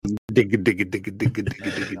Dig it.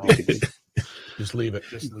 Just leave it.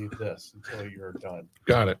 Just leave this until you're done.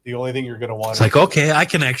 Got it. The only thing you're going to want. It's like, okay, I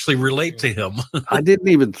can actually relate to him. I didn't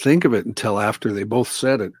even think of it until after they both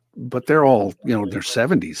said it, but they're all, their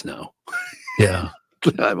 70s now. Yeah.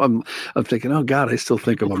 I'm thinking, oh God, I still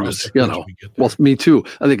think of them as, we get there. well, me too.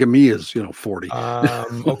 I think of me as, 40.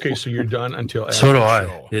 Okay, so you're done until So do I.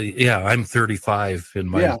 show. Yeah, I'm 35 in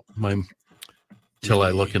my till I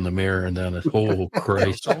look in the mirror and then oh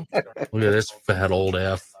Christ, look at this fat old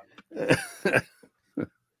F. I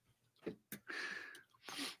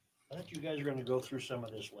thought you guys were going to go through some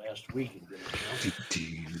of this last week. And get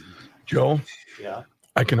it, Joe, Yeah.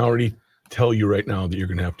 I can already tell you right now that you're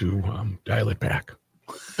going to have to dial it back.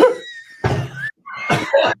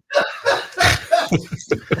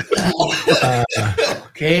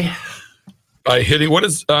 Okay. By hitting what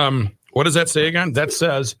does that say again? That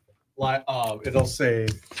says It'll say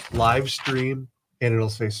live stream and it'll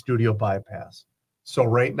say studio bypass. So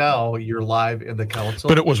right now you're live in the council.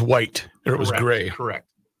 but it was white or it was Correct, gray. Correct.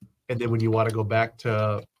 And then when you want to go back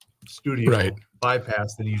to studio Right.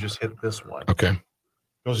 bypass, then you just hit this one. Okay.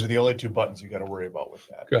 Those are the only two buttons you got to worry about with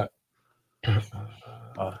that. Got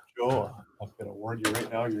Joe, I'm going to warn you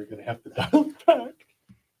right now, you're going to have to dial it back.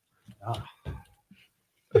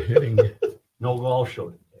 hitting No golf show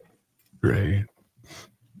today. gray.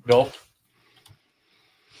 Nope.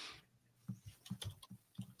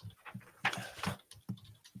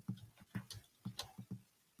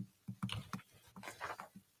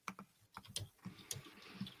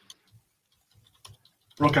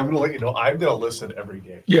 Brooke, I'm going to let you know, I'm going to listen every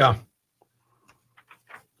game. Yeah.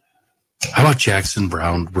 How about Jackson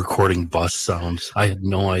Brown recording bus sounds? I had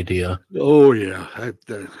no idea. Oh yeah.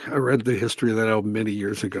 I read the history of that album many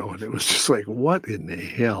years ago and it was just like, what in the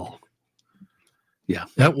hell? Yeah.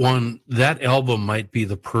 That album might be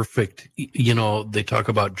the perfect, they talk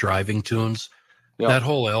about driving tunes. Yep. That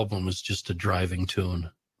whole album is just a driving tune.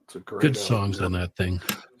 It's a great Good album, songs yeah. on that thing.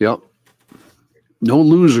 Yep. No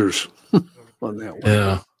losers on that one.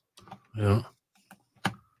 Yeah. Yeah.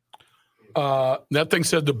 That thing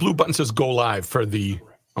said the blue button says go live for the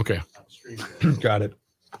okay. Got it.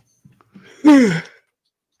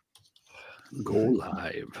 Go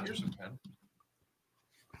live. Here's a pen.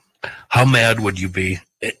 How mad would you be?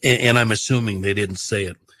 And I'm assuming they didn't say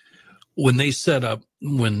it. When they set up,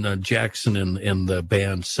 when Jackson and the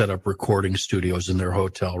band set up recording studios in their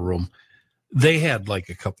hotel room, they had like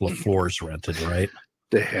a couple of floors rented, right?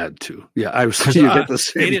 They had to. Yeah, I was. 'Cause You get the they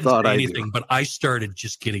same didn't thought say I anything, do. but I started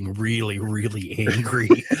just getting really, really angry.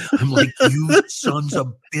 I'm like, you sons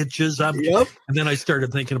of bitches. Yep. And then I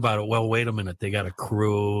started thinking about it. Well, wait a minute. They got a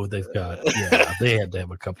crew. They had to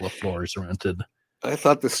have a couple of floors rented. I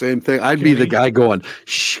thought the same thing. I'd be the guy going,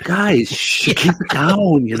 "Shh, guys, keep it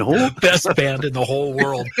down," Best band in the whole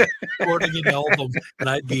world recording an album, and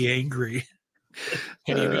I'd be angry.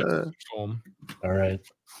 Can you get the phone? All right.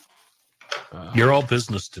 You're all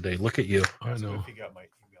business today. Look at you, I know. If you got my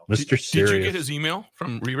email. Mr. Did you Serious. get his email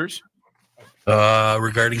from Reavers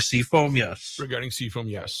Regarding Seafoam, yes. regarding Seafoam?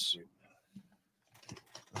 Yes.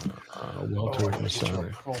 Oh, Walter, I I'm get your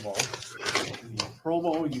sorry. promo. You need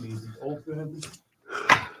promo, you need the open.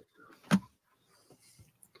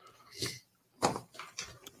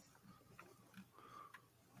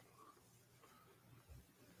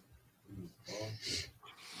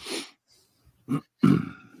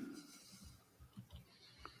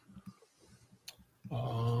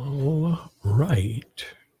 All right.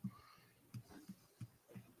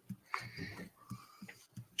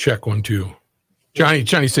 Check 1 2.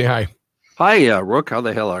 Johnny, say hi. Hi, Rook. How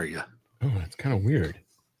the hell are you? Oh, that's kind of weird.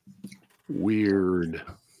 Weird.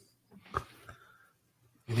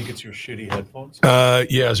 You think it's your shitty headphones?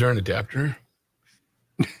 Yeah, is there an adapter?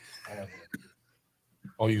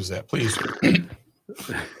 I'll use that, please.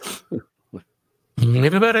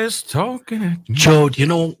 Everybody's talking at me. Joe, do you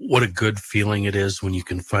know what a good feeling it is when you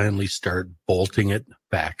can finally start bolting it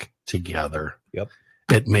back together? Yep.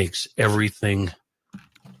 It makes everything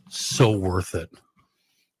so worth it.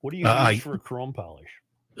 What do you use for chrome polish?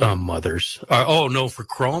 Mothers. No, for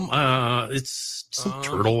chrome, it's some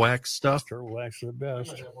turtle wax stuff. Turtle wax are the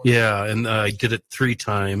best. Yeah, and I did it 3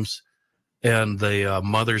 times. And the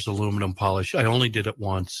Mother's aluminum polish, I only did it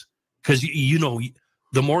once. Because,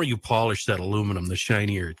 the more you polish that aluminum, the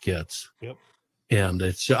shinier it gets. Yep. And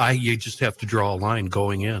you just have to draw a line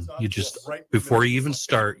going in. You just, before you even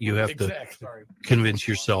start, you have to convince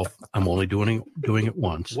yourself, I'm only doing it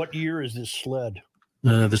once. What year is this sled?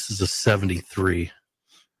 This is a 73.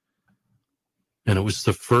 And it was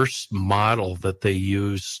the first model that they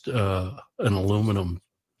used an aluminum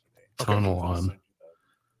tunnel on.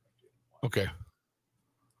 Okay.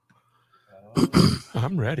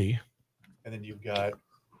 I'm ready. And then you've got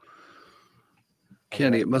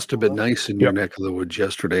Kenny, it must have been nice in your neck of the woods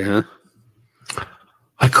yesterday, huh?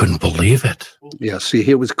 I couldn't believe it. Yeah, see,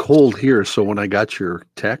 it was cold here, so when I got your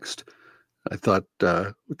text, I thought,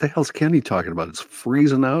 what the hell's Kenny talking about? It's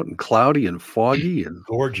freezing out and cloudy and foggy and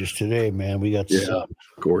Gorgeous today, man. We got sun.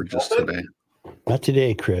 gorgeous today. Not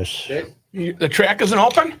today, Chris. The track isn't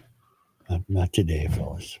open? Not today,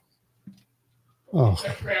 fellas. Oh,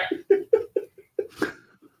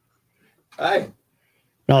 Hi.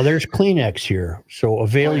 no, there's Kleenex here, so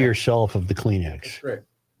avail yourself of the Kleenex. Right.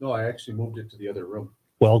 No, I actually moved it to the other room.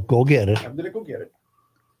 Well, go get it. I'm gonna go get it.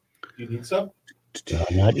 Do you need some?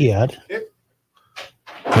 Not yet.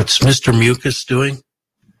 What's Mr. Mucus doing?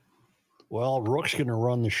 Well, Rook's going to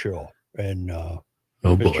run the show, and Oh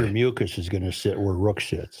Mr. boy. Mucus is going to sit where Rook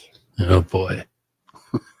sits. Oh boy.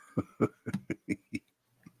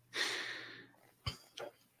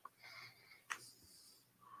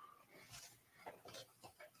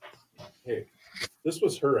 Hey, this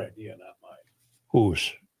was her idea, not mine.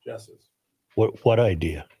 Whose? Jess's. What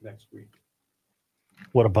idea? Next week.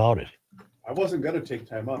 What about it? I wasn't gonna take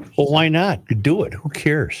time off. Well, why not? Do it. Who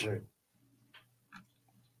cares? Right.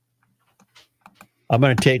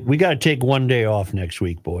 We got to take one day off next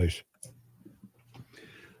week, boys.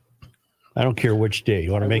 I don't care which day.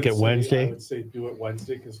 You want to make it I Wednesday? would say do it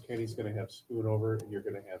Wednesday because Kenny's gonna have Spoon over and you're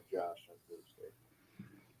gonna have Josh on Thursday.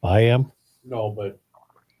 I am. No, but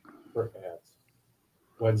perhaps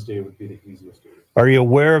Wednesday would be the easiest day. Are you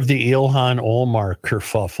aware of the Ilhan Omar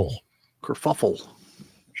kerfuffle? Kerfuffle.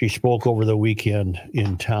 She spoke over the weekend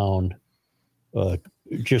in town,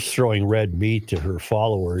 just throwing red meat to her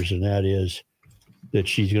followers, and that is that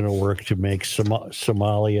she's going to work to make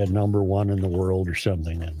Somalia #1 in the world or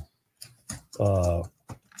something, and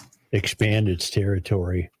expand its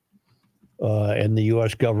territory. And the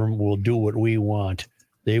U.S. government will do what we want.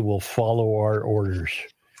 They will follow our orders.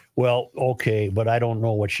 Well, okay, but I don't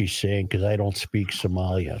know what she's saying because I don't speak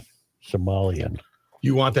Somalian.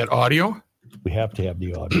 You want that audio? We have to have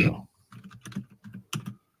the audio.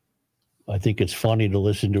 I think it's funny to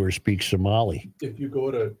listen to her speak Somali. If you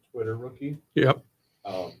go to Twitter, Rookie, Yep.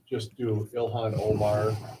 just do Ilhan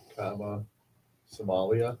Omar,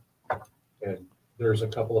 Somalia, and there's a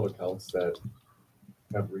couple of accounts that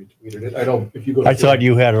have retweeted it. I don't. If you go, to I thought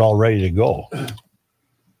you had it all ready to go.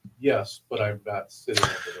 Yes, but I'm not sitting.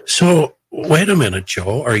 Over there. So wait a minute,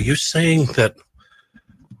 Joe. Are you saying that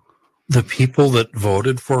the people that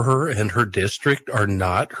voted for her and her district are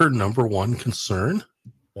not her #1 concern?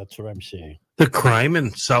 That's what I'm saying. The crime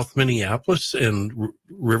in South Minneapolis and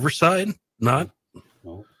Riverside? Not?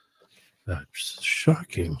 No. That's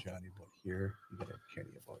shocking. Johnny about here. You got Kenny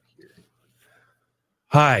about here.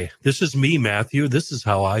 Hi, this is me, Matthew. This is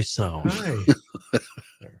how I sound. Hi.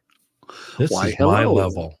 This Why, is my hello.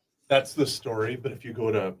 level. That's the story. But if you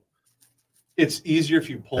go to, it's easier if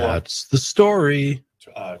you pull up That's the story.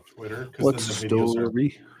 Twitter. What's the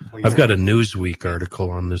story? I've got a Newsweek article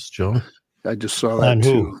on this, Joe. I just saw that On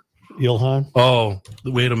too. who? Ilhan? Oh,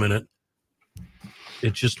 wait a minute.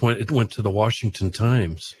 It went to the Washington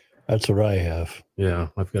Times. That's what I have. Yeah,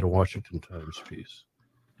 I've got a Washington Times piece.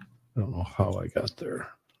 I don't know how I got there.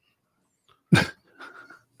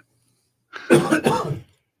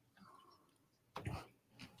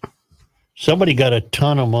 Somebody got a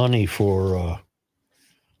ton of money for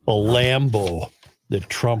a Lambo that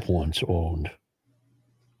Trump once owned.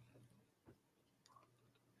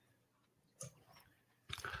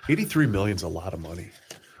 $83 million is a lot of money.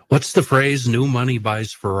 What's the phrase? New money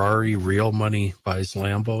buys Ferrari, real money buys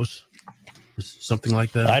Lambos? Something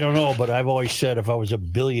like that? I don't know, but I've always said if I was a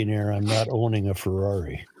billionaire, I'm not owning a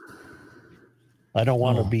Ferrari. I don't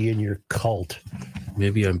want to be in your cult.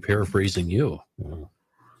 Maybe I'm paraphrasing you.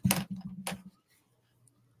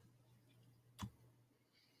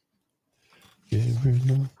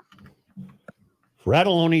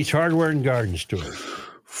 Fratelloni's Hardware and Garden Store.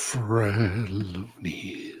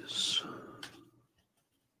 Fratelloni's.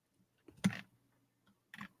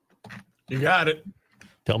 You got it.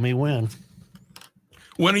 Tell me when.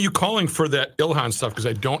 When are you calling for that Ilhan stuff? Because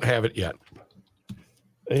I don't have it yet.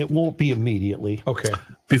 It won't be immediately. Okay.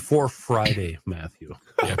 Before Friday, Matthew.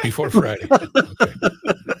 Yeah, before Friday. Okay.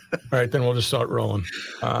 All right, then we'll just start rolling.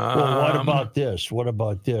 Well, what about this? What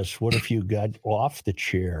about this? What if you got off the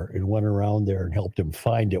chair and went around there and helped him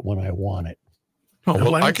find it when I want it? Oh,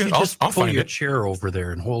 well, Why I don't can. you I'll just pull find your it. chair over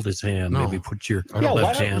there and hold his hand? No. Maybe put your Yeah, why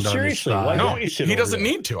left don't- hand on his seriously, why side. No, don't you sit he over doesn't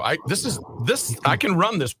there? need to. This. I can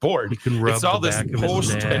run this board. You can rub It's all the this back of his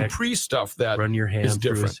post and neck, pre stuff that. run your hand is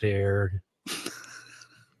through different. his hair.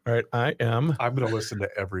 All right, I am I'm going to listen to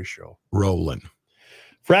every show. rolling.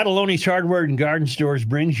 Fratelloni's Hardware and Garden Stores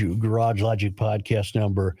brings you Garage Logic podcast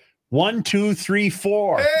number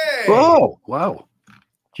 1234. Hey! Oh, wow.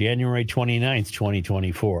 January 29th,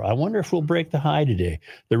 2024. I wonder if we'll break the high today.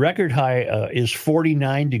 The record high is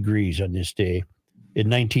 49 degrees on this day in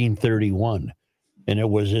 1931. And it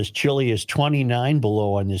was as chilly as 29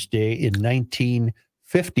 below on this day in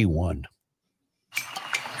 1951.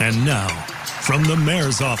 And now, from the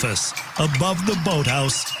mayor's office, above the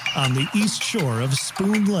boathouse on the east shore of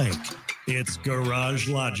Spoon Lake, it's Garage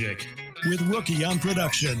Logic with Rookie on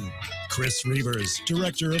production, Chris Reavers,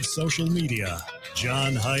 director of social media,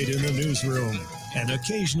 John Hyde in the newsroom, and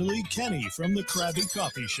occasionally Kenny from the Krabby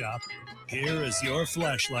Coffee Shop. Here is your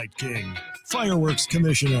flashlight king, fireworks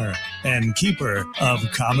commissioner, and keeper of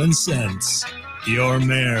common sense, your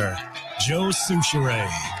mayor, Joe Souchere.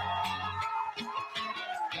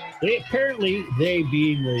 They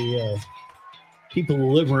being the people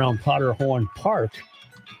who live around Potterhorn Park,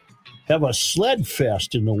 have a sled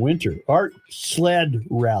fest in the winter, art sled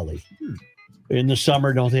rally. In the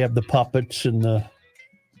summer, don't they have the puppets and the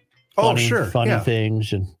funny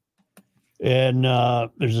things? And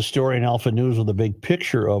there's a story in Alpha News with a big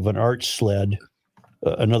picture of an art sled.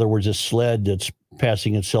 In other words, a sled that's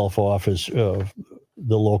passing itself off as the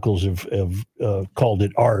locals have called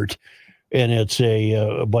it art. And it's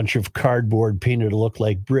a bunch of cardboard painted to look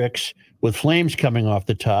like bricks with flames coming off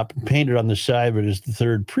the top. Painted on the side of it is the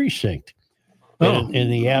 3rd precinct. And in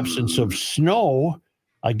the absence of snow,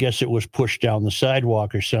 I guess it was pushed down the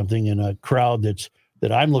sidewalk or something. And a crowd that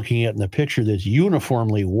I'm looking at in the picture that's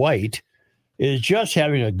uniformly white is just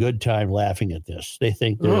having a good time laughing at this. They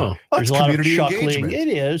think there's a lot of chuckling. Engagement. It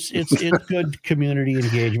is. It's good community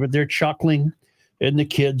engagement. They're chuckling, and the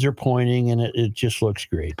kids are pointing, and it just looks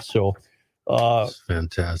great. So. It's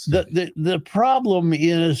fantastic. The problem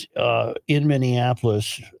is in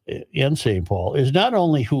Minneapolis and St. Paul is not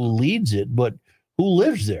only who leads it, but who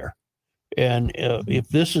lives there. And if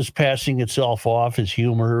this is passing itself off as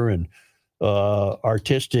humor and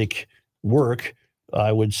artistic work,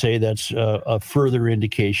 I would say that's a further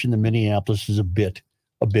indication that Minneapolis is a bit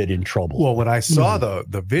in trouble. Well, when I saw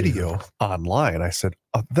the video online, I said,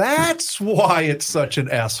 oh, that's why it's such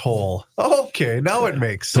an asshole. Okay, now it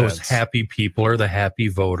makes sense. Those happy people are the happy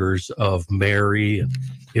voters of Mary and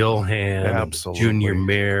Ilhan, and Junior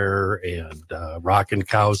Mayor, and Rockin'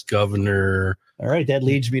 Cow's governor. All right, that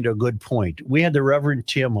leads me to a good point. We had the Reverend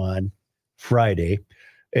Tim on Friday,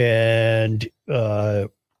 and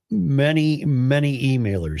many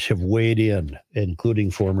emailers have weighed in,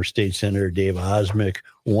 including former state senator Dave Osmick,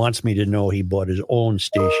 who wants me to know he bought his own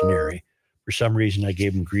stationery. For some reason, I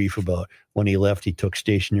gave him grief about when he left, he took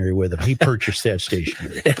stationery with him. He purchased that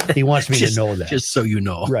stationery. He wants me to know that. Just so you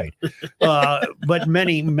know. Right. But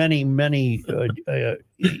many emailers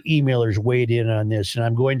weighed in on this, and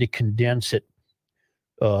I'm going to condense it.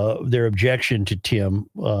 Their objection to Tim,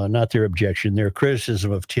 not their objection, their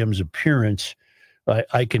criticism of Tim's appearance.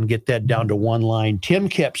 I can get that down to one line. Tim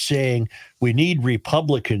kept saying, we need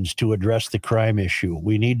Republicans to address the crime issue.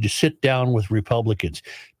 We need to sit down with Republicans.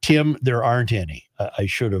 Tim, there aren't any. I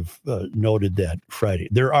should have noted that Friday.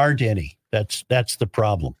 There aren't any. That's the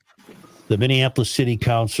problem. The Minneapolis City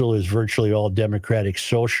Council is virtually all Democratic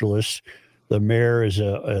socialists. The mayor is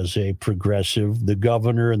a progressive. The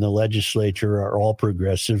governor and the legislature are all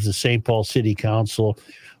progressives. The St. Paul City Council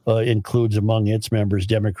includes among its members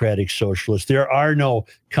Democratic socialists. There are no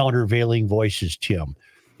countervailing voices, Tim.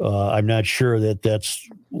 I'm not sure that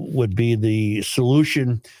would be the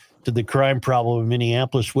solution to the crime problem in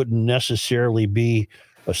Minneapolis. Wouldn't necessarily be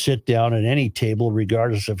a sit down at any table,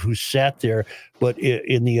 regardless of who sat there. But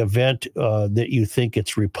in the event that you think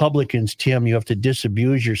it's Republicans, Tim, you have to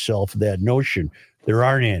disabuse yourself of that notion. There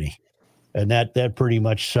aren't any. And that pretty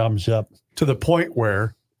much sums up. To the point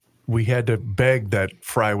where we had to beg that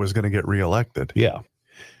Fry was going to get reelected. Yeah.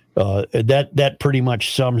 That pretty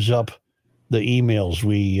much sums up the emails.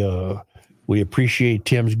 We appreciate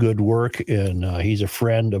Tim's good work, and he's a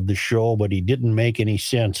friend of the show, but he didn't make any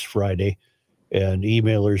sense Friday. And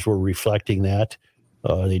emailers were reflecting that.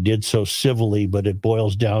 They did so civilly, but it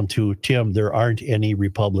boils down to, Tim, there aren't any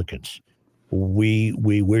Republicans. We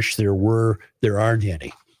wish there were. There aren't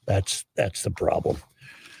any. That's the problem.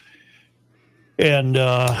 And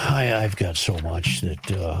I've got so much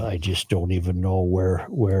that I just don't even know where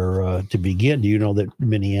to begin. Do you know that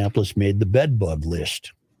Minneapolis made the bed bug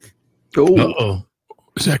list? Oh,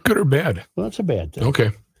 is that good or bad? Well, that's a bad thing.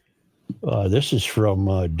 Okay. This is from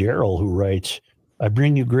Daryl, who writes, I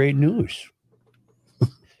bring you great news.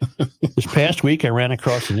 This past week, I ran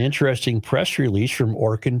across an interesting press release from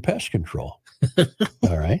Orkin Pest Control.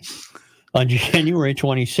 All right. On January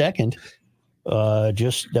 22nd,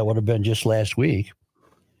 that would have been just last week.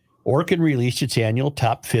 Orkin released its annual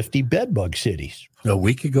top 50 bedbug cities A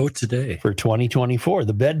week ago today. for 2024.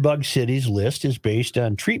 The bedbug cities list is based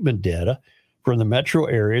on treatment data from the metro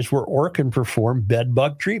areas where Orkin performed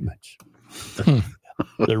bedbug treatments.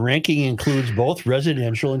 The ranking includes both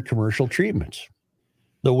residential and commercial treatments.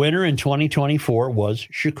 The winner in 2024 was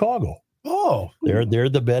Chicago. Oh, They're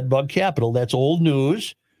the bedbug capital. That's old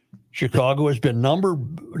news. Chicago has been number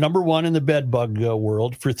one in the bedbug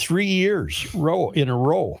world for 3 years in a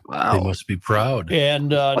row. They Wow. must be proud. And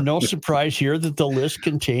no surprise here that the list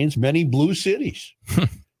contains many blue cities.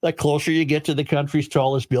 The closer you get to the country's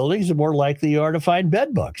tallest buildings, the more likely you are to find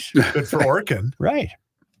bedbugs. good for Orkin. Right.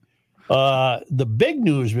 The big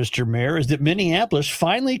news, Mr. Mayor, is that Minneapolis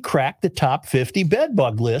finally cracked the top 50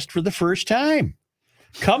 bedbug list for the first time,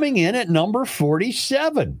 coming in at number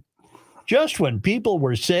 47. Just when people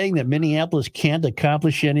were saying that Minneapolis can't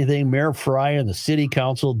accomplish anything, Mayor Fry and the city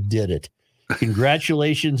council did it.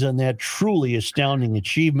 Congratulations on that truly astounding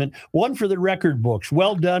achievement. One for the record books.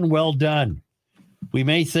 Well done, well done. We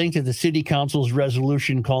may think that the city council's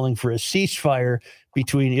resolution calling for a ceasefire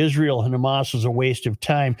between Israel and Hamas was a waste of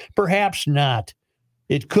time. Perhaps not.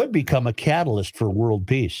 It could become a catalyst for world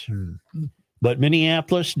peace. But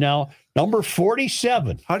Minneapolis now number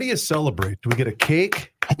 47. How do you celebrate? Do we get a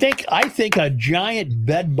cake? I think a giant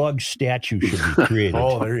bedbug statue should be created.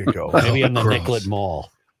 Oh, there you go. Maybe on the gross. Nicollet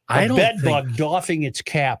Mall. I A don't bedbug think doffing its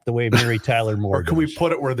cap the way Mary Tyler Moore Or can we does.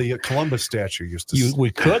 put it where the Columbus statue used to?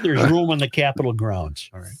 We could. There's room on the Capitol grounds.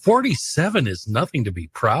 All right. 47 is nothing to be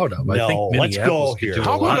proud of. I No, think let's go Minneapolis could here. do a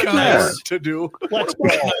How lot about of that? that. To do. Let's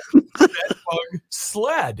go. Bedbug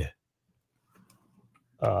sled.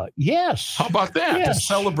 Yes. How about that? Yes. To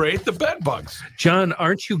celebrate the bed bugs. John,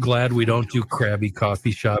 aren't you glad we don't do Krabby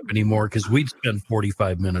Coffee Shop anymore? Because we'd spend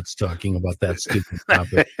 45 minutes talking about that stupid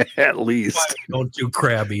topic. At least. We don't do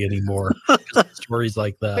Krabby anymore. Stories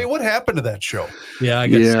like that. Hey, what happened to that show? Yeah, I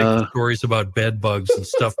got sick Yeah. of stories about bed bugs and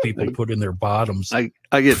stuff people put in their bottoms. I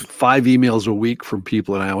get 5 emails a week from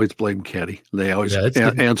people, and I always blame Kenny. They always Yeah, it's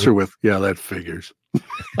getting answer with, "Yeah, that figures."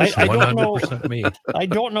 I don't know. 100% me. I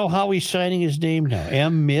don't know how he's signing his name now.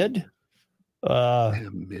 M. Mid?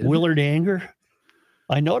 Mid. Willard Anger?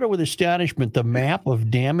 I noted with astonishment the map of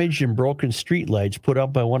damaged and broken streetlights put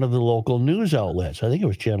up by one of the local news outlets. I think it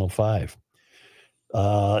was Channel 5.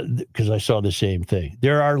 Because I saw the same thing.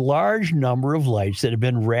 There are a large number of lights that have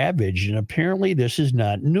been ravaged, and apparently this is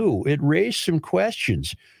not new. It raised some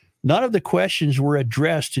questions. None of the questions were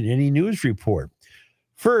addressed in any news report.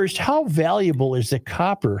 First, how valuable is the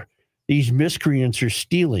copper these miscreants are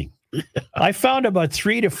stealing? I found about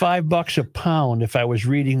 $3 to $5 a pound if I was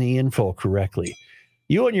reading the info correctly.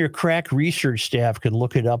 You and your crack research staff can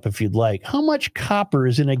look it up if you'd like. How much copper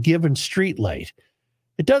is in a given streetlight?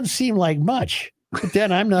 It doesn't seem like much, but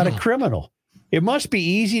then I'm not a criminal. It must be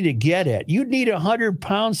easy to get at. You'd need 100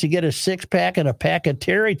 pounds to get a 6-pack and a pack of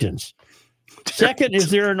Terrytons. Second,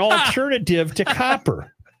 is there an alternative to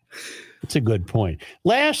copper? That's a good point.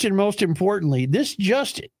 Last and most importantly,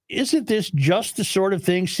 isn't this just the sort of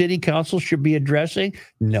thing city council should be addressing?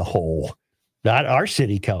 No, not our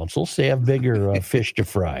city councils. They have bigger fish to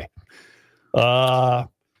fry.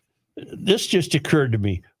 This just occurred to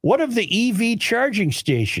me. What of the EV charging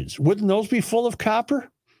stations? Wouldn't those be full of copper?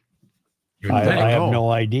 I have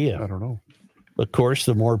no idea. I don't know. Of course,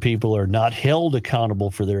 the more people are not held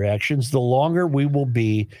accountable for their actions, the longer we will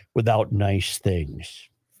be without nice things.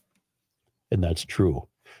 And that's true.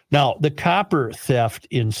 Now, the copper theft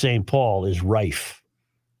in St. Paul is rife.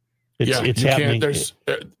 It's happening. There's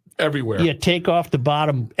everywhere. You take off the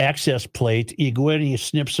bottom access plate, you go in and you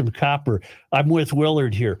snip some copper. I'm with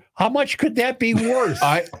Willard here. How much could that be worth?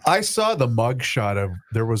 I saw the mug shot of,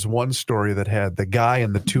 there was one story that had the guy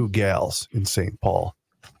and the 2 gals in St. Paul.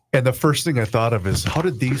 And the first thing I thought of is, how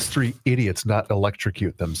did these 3 idiots not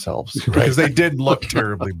electrocute themselves? Because they did look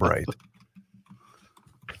terribly bright.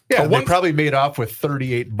 Yeah, they probably made off with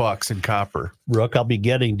 $38 in copper. Rook, I'll be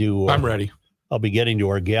getting to. I'm ready. I'll be getting to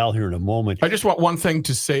our gal here in a moment. I just want one thing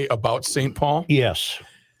to say about St. Paul. Yes.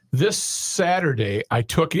 This Saturday, I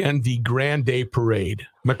took in the Grand Day Parade.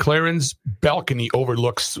 McLaren's balcony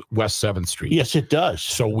overlooks West 7th Street. Yes, it does.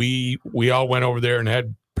 So we all went over there and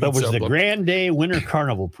had That was pizza. the Grand Day Winter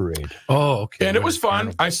Carnival Parade. Oh, okay. And it was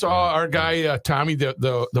fun. I saw our guy, Tommy,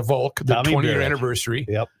 the Volk, the Tommy 20-year Barrett. anniversary.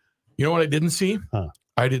 Yep. You know what I didn't see? Huh.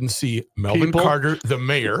 I didn't see Melvin People? Carter, the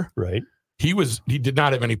mayor. Right. He did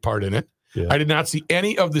not have any part in it. Yeah. I did not see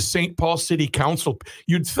any of the St. Paul City Council.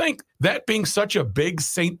 You'd think that being such a big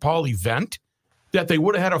St. Paul event that they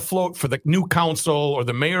would have had a float for the new council or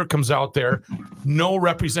the mayor comes out there. No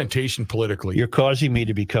representation politically. You're causing me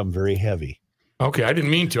to become very heavy. Okay, I didn't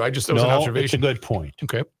mean to. That was an It's a observation. good point.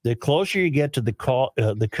 Okay. The closer you get to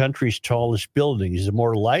the country's tallest buildings, the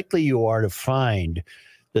more likely you are to find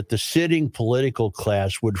that the sitting political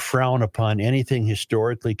class would frown upon anything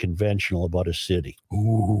historically conventional about a city.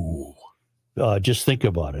 Ooh. Just think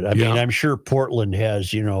about it. I mean, I'm sure Portland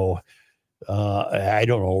has, I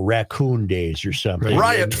don't know, Raccoon Days or something.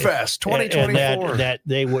 Riot Fest 2024. And that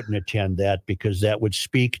they wouldn't attend that because that would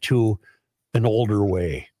speak to an older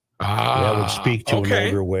way. That would speak to an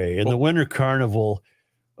older way. And the Winter Carnival,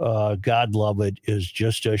 God love it, is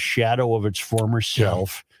just a shadow of its former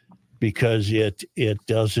self because it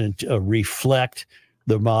doesn't reflect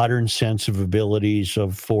the modern sensibilities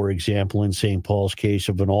of, for example, in St. Paul's case,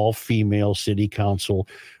 of an all-female city council,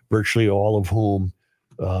 virtually all of whom,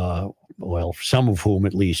 some of whom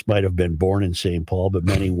at least might have been born in St. Paul, but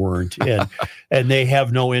many weren't. And they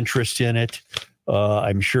have no interest in it.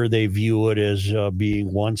 I'm sure they view it as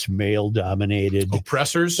being once male-dominated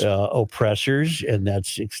oppressors, and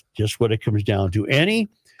that's just what it comes down to. Any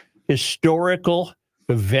historical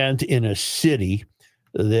event in a city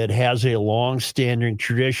that has a long-standing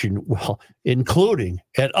tradition, including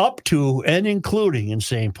in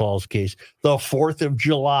St. Paul's case, the 4th of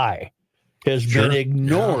July has been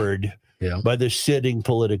ignored by the sitting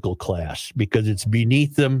political class because it's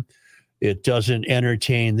beneath them. It doesn't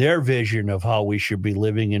entertain their vision of how we should be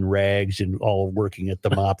living in rags and all working at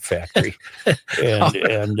the mop factory.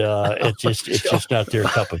 It's just not their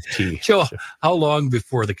cup of tea. Joe, how long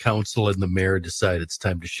before the council and the mayor decide it's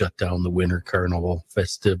time to shut down the Winter Carnival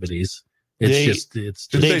festivities? They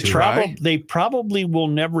probably will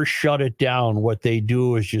never shut it down. What they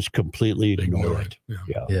do is just completely ignore it.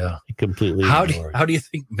 Yeah. Completely How ignore it. How do you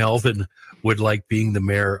think Melvin would like being the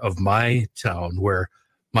mayor of my town, where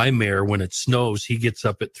my mayor, when it snows, he gets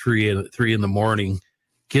up at 3 in the morning,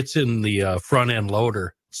 gets in the front end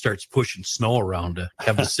loader, starts pushing snow around to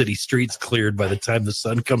have the city streets cleared by the time the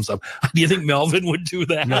sun comes up. Do you think Melvin would do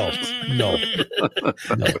that? No.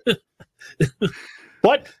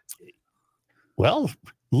 But,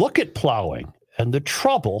 look at plowing and the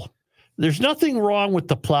trouble. There's nothing wrong with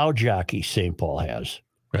the plow jockey St. Paul has.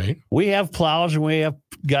 Right. We have plows and we have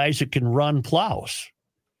guys that can run plows.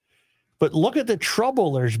 But look at the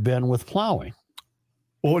trouble there's been with plowing.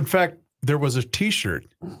 Well, in fact, there was a T-shirt.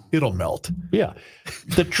 It'll melt. Yeah.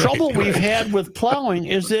 The trouble we've had with plowing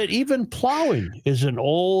is that even plowing is an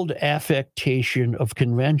old affectation of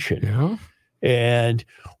convention. Yeah. And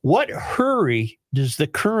what hurry does the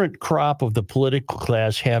current crop of the political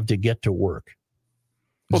class have to get to work?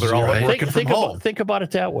 Well, they're all working from home. Think about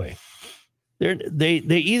it that way. They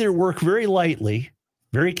either work very lightly,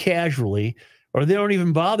 very casually, or they don't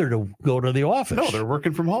even bother to go to the office. No, they're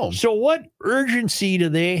working from home. So what urgency do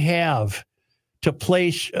they have to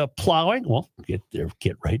place plowing? Well,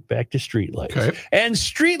 get right back to streetlights. Okay. And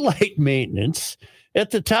streetlight maintenance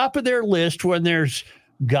at the top of their list when there's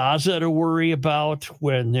Gaza to worry about,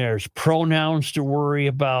 when there's pronouns to worry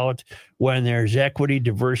about, when there's equity,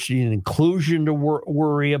 diversity, and inclusion to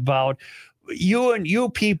worry about. You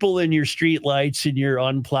people in your street lights and your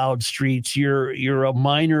unplowed streets, you're a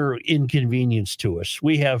minor inconvenience to us.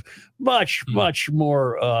 We have much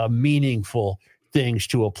more meaningful things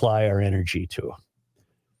to apply our energy to.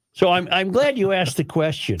 So I'm glad you asked the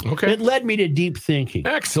question. Okay. It led me to deep thinking.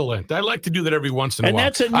 Excellent. I like to do that every once in a And while.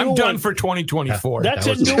 that's a new I'm done one. for 2024. That's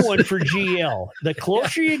a new one for GL. The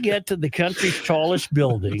closer you get to the country's tallest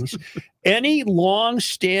buildings, any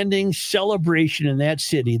long-standing celebration in that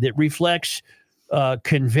city that reflects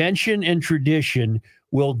convention and tradition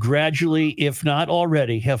will gradually, if not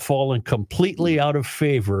already, have fallen completely out of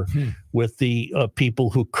favor with the people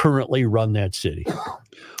who currently run that city.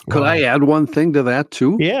 Could I add one thing to that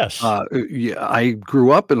too? Yes. I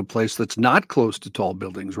grew up in a place that's not close to tall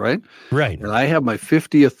buildings, right? Right. And I have my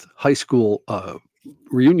 50th high school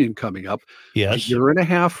reunion coming up Yes. a year and a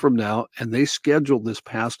half from now, and they scheduled this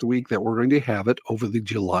past week that we're going to have it over the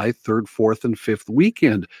July 3rd, 4th, and 5th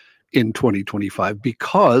weekend in 2025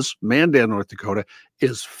 because Mandan, North Dakota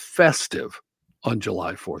is festive on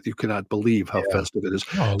July 4th. You cannot believe how festive it is.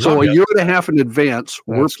 Oh, So a love it. year and a half in advance,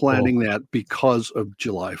 we're That's planning that because of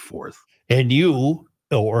July 4th. And you,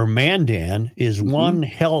 or Mandan, is one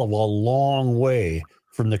hell of a long way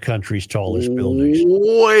from the country's tallest buildings.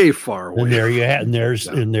 Way far away. And there you have, and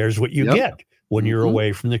there's what you Yep. get when you're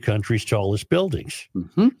away from the country's tallest buildings.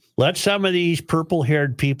 Mm-hmm. Let some of these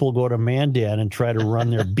purple-haired people go to Mandan and try to run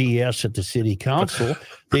their BS at the city council.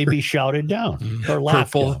 They'd be shouted down or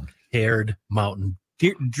laughed down. Purple-haired mountain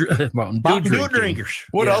Mountain Dew drinking. drinkers.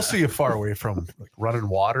 What else are you far away from? Like running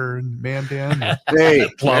water in Mandan? Hey,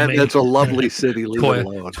 Plumbing. that's a lovely city. Leave it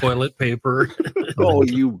alone. Toilet paper. Oh,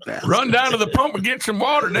 you bastard. Run down to the pump and get some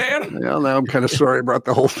water, Dan. Well, now I'm kind of sorry I brought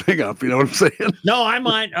the whole thing up. You know what I'm saying? No, I'm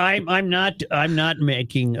not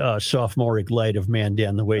making sophomoric light of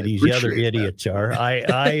Mandan the way these other appreciate idiots are.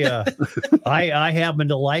 I happen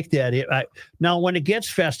to like that. Now, when it gets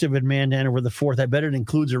festive in Mandan over the 4th, I bet it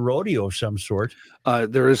includes a rodeo of some sort.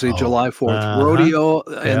 There is a July 4th Uh-huh. rodeo,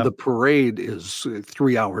 and Yep. the parade is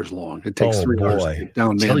 3 hours long. It takes 3 hours to boy. get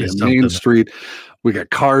down Tell you Mandan Main something. Street. We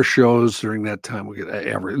got car shows during that time. We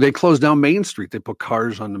get they close down Main Street. They put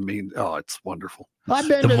cars on the main. Oh, it's wonderful. I've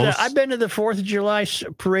been to the 4th of July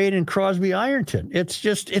parade in Crosby Ironton. It's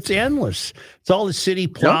endless. It's all the city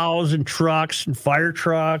plows and trucks and fire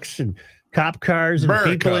trucks and cop cars and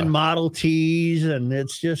people in Model Ts, and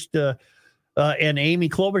it's just and Amy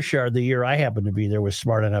Klobuchar, the year I happened to be there, was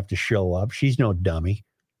smart enough to show up. She's no dummy,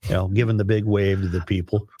 giving the big wave to the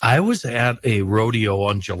people. I was at a rodeo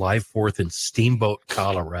on July 4th in Steamboat,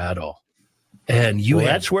 Colorado, and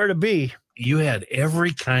That's where to be. you had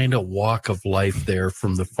every kind of walk of life there,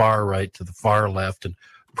 from the far right to the far left, and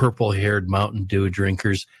purple-haired Mountain Dew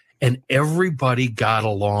drinkers, and everybody got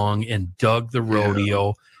along and dug the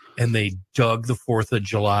rodeo, and they dug the 4th of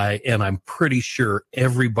July, and I'm pretty sure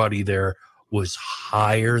everybody there was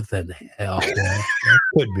higher than hell.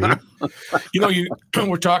 Could be.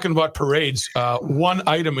 We're talking about parades. One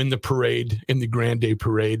item in the parade, in the Grand Day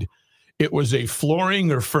Parade, it was a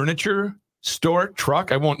flooring or furniture store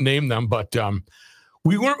truck. I won't name them, but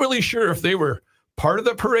we weren't really sure if they were part of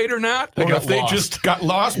the parade or not, or if they just got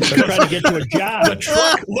lost. They're trying to get to a job. The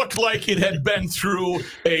truck looked like it had been through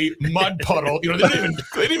a mud puddle. They didn't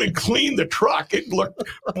even clean the truck. It looked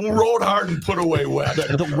rode hard and put away wet.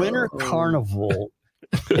 The Winter Carnival.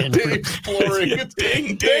 Exploring.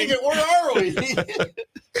 Ding, dang it, where are we?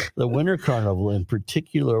 The Winter Carnival, and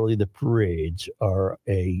particularly the parades, are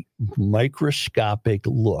a microscopic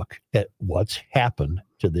look at what's happened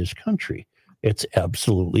to this country. It's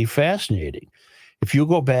absolutely fascinating. If you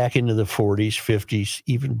go back into the 40s, 50s,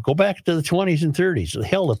 even go back to the 20s and 30s,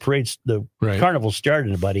 hell, the carnival started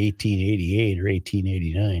in about 1888 or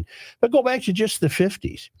 1889. But go back to just the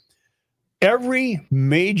 50s. Every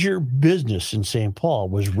major business in St. Paul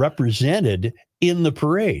was represented in the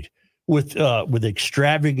parade with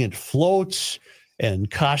extravagant floats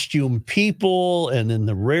and costume people, and then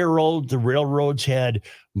the railroads had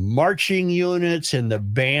marching units, and the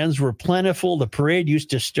bands were plentiful. The parade used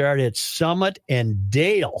to start at Summit and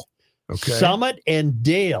Dale. Okay. Summit and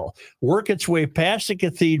Dale, work its way past the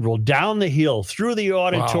cathedral, down the hill, through the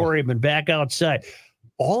auditorium, and back outside.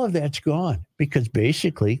 All of that's gone because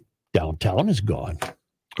basically downtown is gone.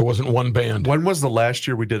 There wasn't one band. When was the last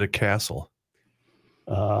year we did a castle?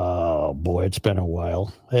 Oh boy, it's been a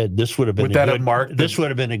while. This would have been this would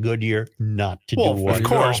have been a good year not to do one. Of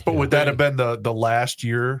course, but would that have been the last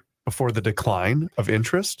year before the decline of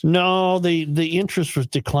interest? No, the interest was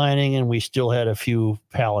declining, and we still had a few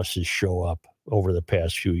palaces show up over the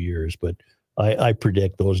past few years. But I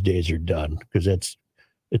predict those days are done because it's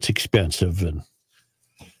expensive and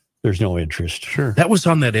there's no interest. Sure, that was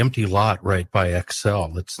on that empty lot right by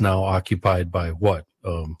Excel. It's now occupied by what?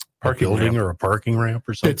 A building or a parking ramp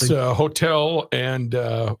or something? It's a hotel, and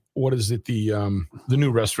what is it? The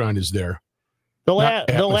new restaurant is there. The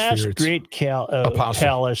last great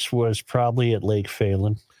palace was probably at Lake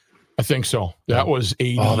Phelan. I think so. That was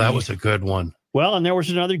 80. Oh, that was a good one. Well, and there was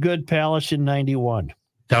another good palace in 91.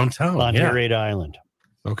 Downtown. On Parade Island.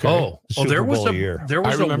 Okay. There was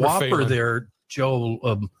a Whopper Phelan there,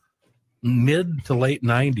 Joe, mid to late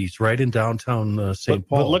 90s, right in downtown St.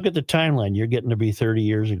 Paul. But look at the timeline. You're getting to be 35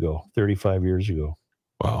 years ago.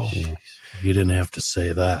 Wow. Yeah. You didn't have to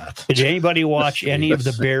say that. Did anybody watch any of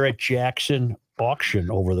the Barrett-Jackson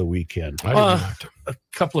auction over the weekend? I did not. A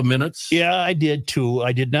couple of minutes. Yeah, I did too.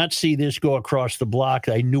 I did not see this go across the block.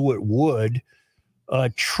 I knew it would.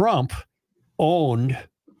 Trump owned,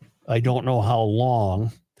 I don't know how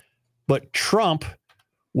long, but Trump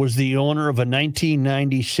was the owner of a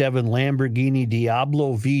 1997 Lamborghini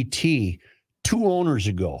Diablo VT 2 owners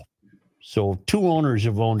ago. So 2 owners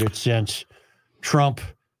have owned it since Trump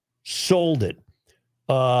sold it.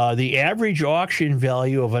 The average auction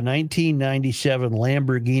value of a 1997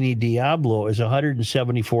 Lamborghini Diablo is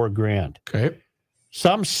 $174,000. Okay.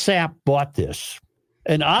 Some sap bought this.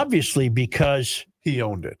 And obviously because he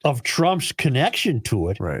owned it of Trump's connection to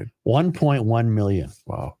it, right? $1.1 million.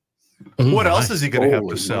 Wow. What else is he going to have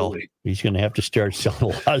to sell? He's going to have to start selling a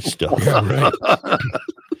lot of stuff.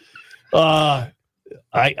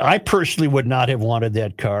 I personally would not have wanted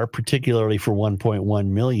that car, particularly for $1.1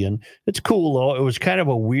 million. It's cool though. It was kind of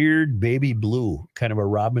a weird baby blue, kind of a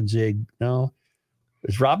robin's egg. No,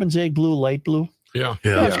 is robin's egg blue light blue? Yeah.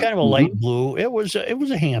 It's kind of a light blue. It was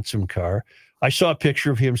a handsome car. I saw a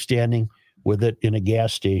picture of him standing with it in a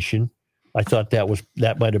gas station. I thought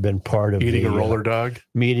that might have been part of Eating a roller dog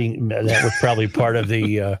meeting. That was probably part of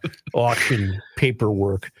the auction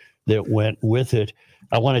paperwork that went with it.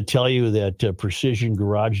 I want to tell you that Precision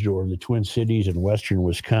Garage Door of the Twin Cities in western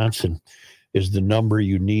Wisconsin is the number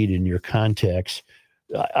you need in your contacts.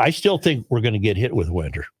 I still think we're going to get hit with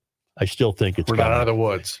winter. I still think we're not out of the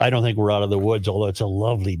woods. I don't think we're out of the woods, although it's a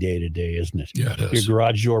lovely day today, isn't it? Yeah, it is. Your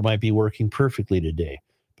garage door might be working perfectly today,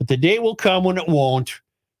 but the day will come when it won't.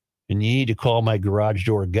 And you need to call my garage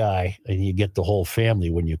door guy, and you get the whole family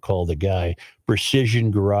when you call the guy.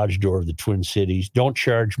 Precision Garage Door of the Twin Cities. Don't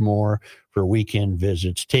charge more for weekend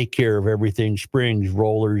visits. Take care of everything. Springs,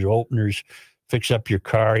 rollers, openers. Fix up your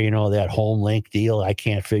car. You know, that home link deal. I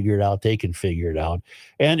can't figure it out. They can figure it out.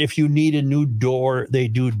 And if you need a new door, they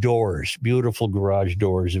do doors. Beautiful garage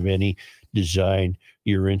doors of any design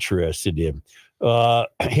you're interested in.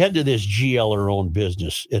 Head to this GLer-owned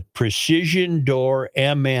business at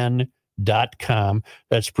precisiondoormn.com.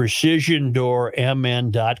 That's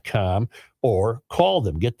precisiondoormn.com, or call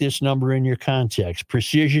them. Get this number in your contacts.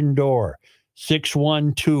 Precision Door,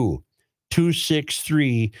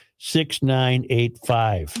 612-263-6985.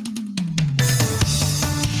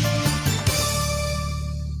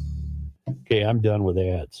 Okay, I'm done with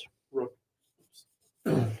ads.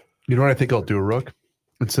 You know what I think I'll do, Rook?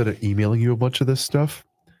 Instead of emailing you a bunch of this stuff,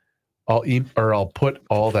 I'll put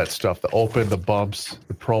all that stuff, the open, the bumps,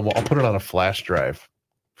 the promo, I'll put it on a flash drive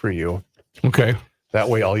for you. Okay. That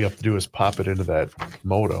way, all you have to do is pop it into that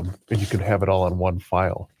modem, and you can have it all on one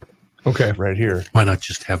file. Okay. Right here. Why not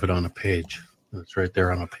just have it on a page? It's right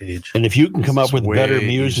there on a page. And if you can come up with way better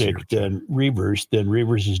music easier. than Reavers, then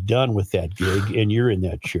Reavers is done with that gig, and you're in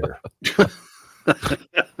that chair.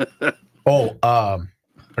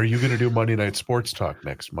 Are you going to do Monday Night Sports Talk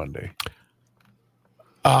next Monday?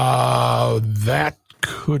 That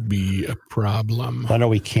could be a problem. Why don't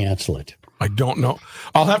we cancel it? I don't know.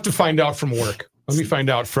 I'll have to find out from work. Let me find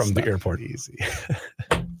out from the airport. Easy.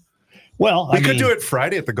 Well, We could do it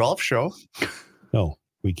Friday at the golf show. No,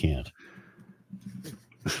 we can't.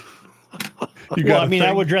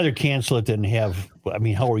 I would rather cancel it than have. I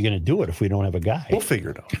mean, how are we going to do it if we don't have a guy? We'll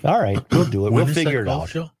figure it out. All right, we'll do it. When We'll is that figure it golf out.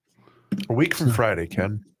 show? A week from Friday,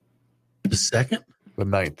 Ken. The 2nd? The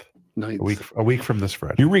 9th. Ninth. A week from this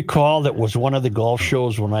Friday. You recall that was one of the golf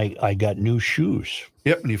shows when I got new shoes.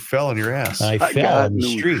 Yep, and you fell on your ass. I fell got in the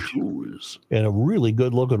new street. shoes. And a really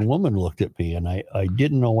good-looking woman looked at me, and I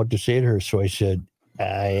didn't know what to say to her, so I said,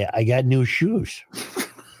 I got new shoes.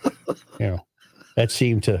 That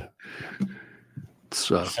seemed to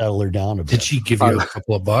settle her down a bit. Did she give you a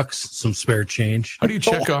couple of bucks, some spare change? How do you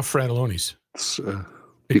check off Frattallone's? It's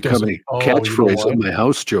become a you know catchphrase what? at my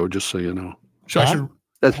house, Joe, just so you know. So I should,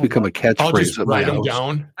 That's become a I'll catchphrase just at my write them house.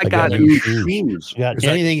 down. I got new shoes. You got Is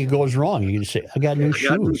that- anything that goes wrong, you can say, I got new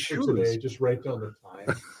shoes. Today, just write down the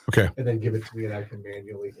time Okay. and then give it to me and I can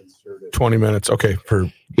manually insert it. 20 minutes. Okay.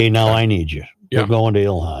 Okay, now I need you. Yeah. We're going to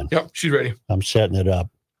Ilhan. Yep. She's ready. I'm setting it up.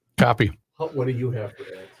 Copy. What do you have for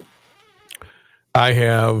that? I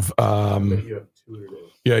have, I bet you have two today.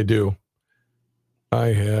 yeah, I do. I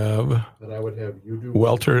have Then I would have you do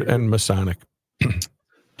Welter and Masonic. What do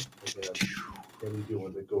you do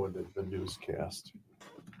when they go into The newscast.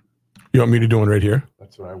 You want me to do one right here?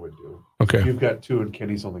 That's what I would do. Okay. You've got two, and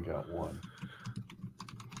Kenny's only got one.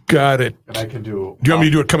 Got it. And I can do. Do you want me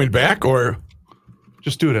to do it coming back or?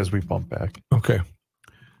 Just do it as we bump back. Okay.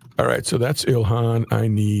 All right. So that's Ilhan. I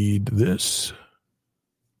need this.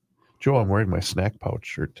 Joe, I'm wearing my snack pouch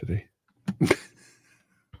shirt today. Do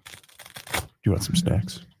you want some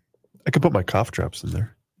snacks? I could put my cough drops in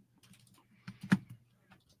there.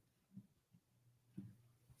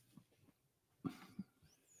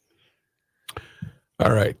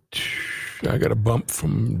 All right. I got a bump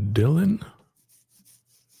from Dylan.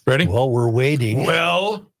 Ready? Well, we're waiting.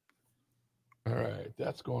 Well. All right.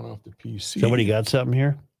 That's going off the PC. Somebody got something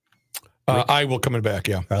here? I will coming back.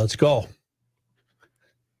 Yeah. All right, let's go.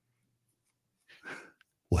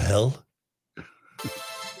 Well,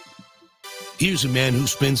 Here's a man who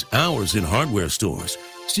spends hours in hardware stores,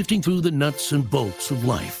 sifting through the nuts and bolts of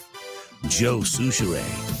life. Joe Souchere.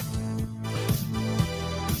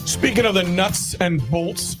 Speaking of the nuts and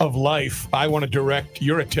bolts of life, I want to direct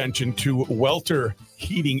your attention to Welter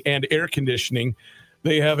Heating and Air Conditioning.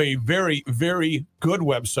 They have a very, very good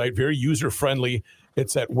website, very user-friendly,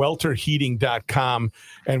 It's at welterheating.com.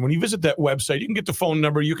 And when you visit that website, you can get the phone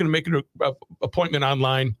number. You can make an appointment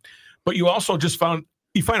online. But you also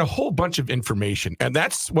you find a whole bunch of information. And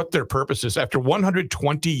that's what their purpose is. After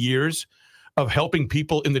 120 years of helping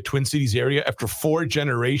people in the Twin Cities area, after 4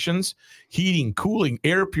 generations, heating, cooling,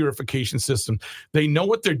 air purification system, they know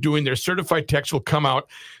what they're doing. Their certified techs will come out.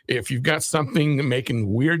 If you've got something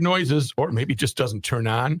making weird noises, or maybe it just doesn't turn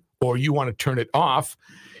on, or you want to turn it off,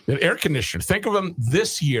 an air conditioner, think of them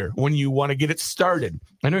this year when you want to get it started.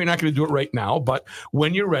 I know you're not going to do it right now, but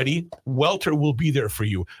when you're ready, Welter will be there for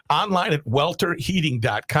you. Online at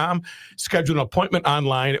welterheating.com. Schedule an appointment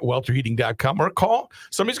online at welterheating.com or call.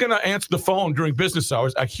 Somebody's going to answer the phone during business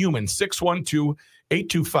hours, a human,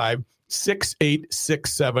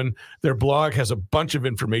 612-825-6867. Their blog has a bunch of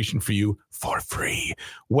information for you for free.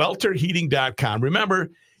 welterheating.com. Remember,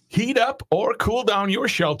 heat up or cool down your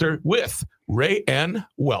shelter with Ray N.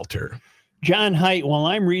 Welter. John Haidt, while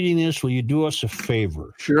I'm reading this, will you do us a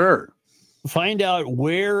favor? Sure. Find out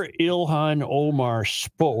where Ilhan Omar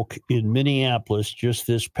spoke in Minneapolis just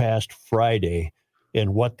this past Friday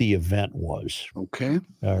and what the event was. Okay.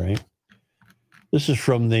 All right. This is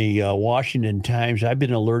from the Washington Times. I've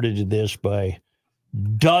been alerted to this by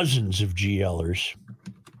dozens of GLers.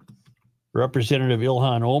 Representative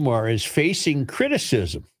Ilhan Omar is facing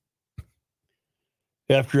criticism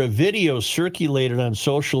after a video circulated on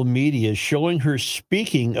social media showing her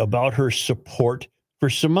speaking about her support for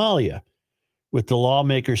Somalia, with the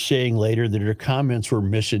lawmaker saying later that her comments were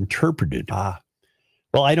misinterpreted.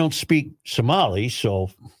 Well, I don't speak Somali,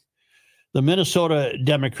 so the Minnesota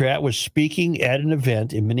Democrat was speaking at an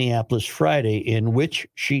event in Minneapolis Friday in which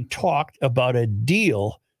she talked about a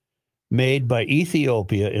deal made by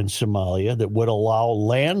Ethiopia and Somalia that would allow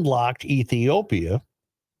landlocked Ethiopia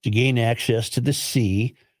to gain access to the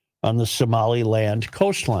sea on the Somaliland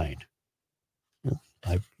coastline.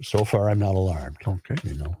 So far, I'm not alarmed. Okay.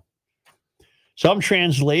 Some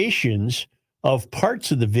translations of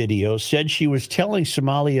parts of the video said she was telling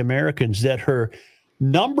Somali Americans that her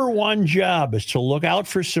number one job is to look out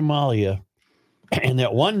for Somalia, and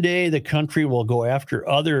that one day the country will go after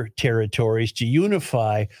other territories to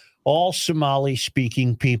unify all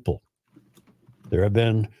Somali-speaking people.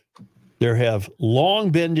 There have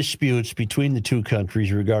long been disputes between the two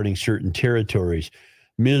countries regarding certain territories.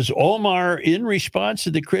 Ms. Omar, in response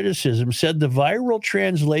to the criticism, said the viral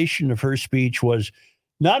translation of her speech was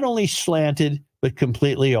not only slanted, but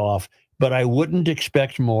completely off. But I wouldn't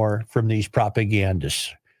expect more from these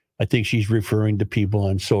propagandists. I think she's referring to people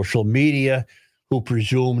on social media who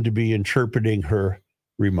presume to be interpreting her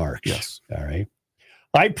remarks. Yes. All right.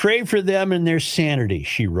 I pray for them and their sanity,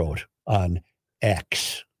 she wrote on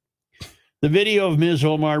X. The video of Ms.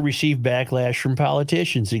 Omar received backlash from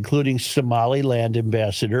politicians, including Somaliland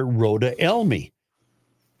Ambassador Rhoda Elmi,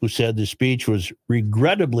 who said the speech was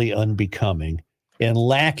regrettably unbecoming and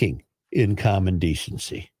lacking in common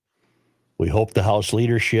decency. We hope the House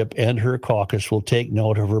leadership and her caucus will take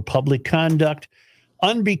note of her public conduct,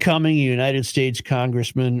 unbecoming a United States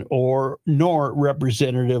congressman nor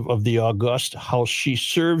representative of the august House she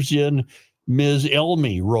serves in, Ms.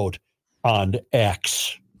 Elmi wrote on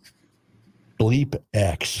X. Bleep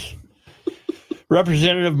X.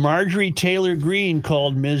 Representative Marjorie Taylor Greene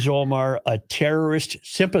called Ms. Omar a terrorist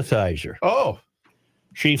sympathizer. Oh.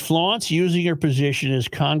 She flaunts using her position as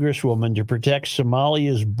Congresswoman to protect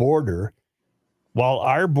Somalia's border, while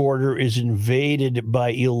our border is invaded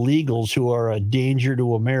by illegals who are a danger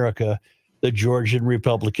to America, the Georgian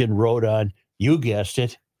Republican wrote on, you guessed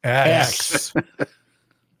it, X.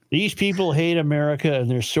 These people hate America,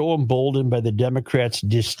 and they're so emboldened by the Democrats'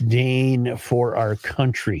 disdain for our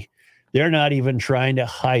country. They're not even trying to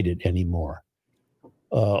hide it anymore.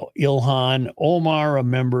 Ilhan Omar, a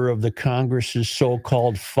member of the Congress's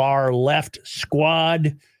so-called far left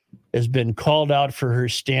squad, has been called out for her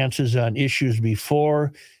stances on issues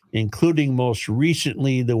before, including most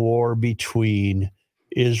recently the war between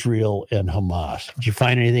Israel and Hamas. Did you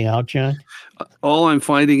find anything out, John? All I'm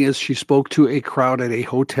finding is she spoke to a crowd at a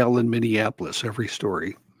hotel in Minneapolis. Every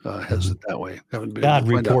story has it that way. God,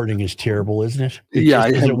 reporting is terrible, isn't it? Yeah.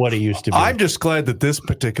 It isn't what it used to be. I'm just glad that this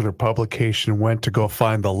particular publication went to go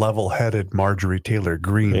find the level-headed Marjorie Taylor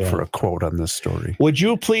Greene for a quote on this story. Would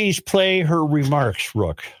you please play her remarks,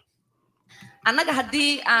 Rook? Annaga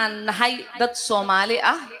haddii aan nahay dad Soomaali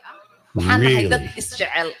ah waxaan nahay dad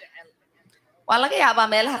isjecel waa laga yaabaa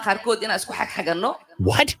meelaha qaarkood inaan isku xagxaganno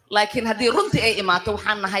What? laakiin haddii runtii ay imaato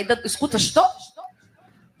waxaan nahay dad isku tashto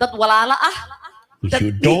dad walaalo ah dad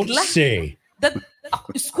You don't dhiig leh, say. dad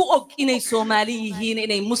isku og inay Soomaali yihiin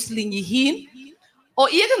inay Muslim yihiin oo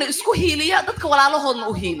iyagana isku hiiliya dadka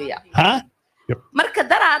walaalahoodna u hiiliya Huh? marka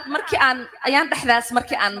daraad markii ayaan dhexdaas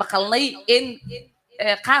markii aan maqalnay in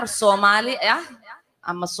qaar Soomaali ah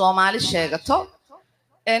ama Soomaali sheegato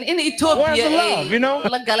in Ethiopia ay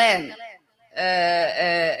la galeen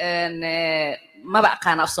ma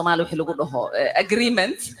baqaan af Soomaali wixii lagu dhaho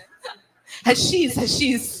agreement heshiis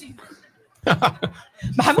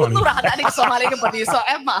Maxamuud Nuur hadda aniga Soomaaliga badiyo soo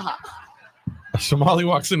ceeb ma aha Somali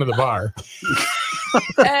walks into the bar.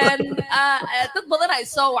 dad badan ay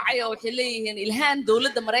soo wacay oo waxay leeyihiin Ilhan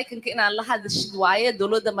dawladda Mareykanka inaan la hadashid waaye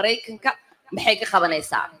dawladda Mareykanka maxay ka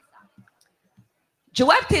qabanaysaa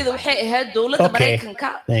jawaabteedu waxay ahayd dawladda Mareykanka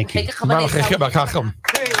maxay ka qabanaysaa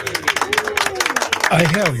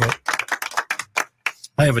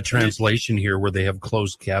I have a translation here where they have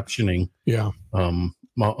closed captioning. Yeah.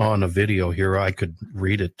 On a video here, I could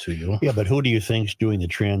read it to you. Yeah, but who do you think's doing the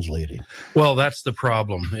translating? Well, that's the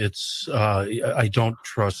problem. It's I don't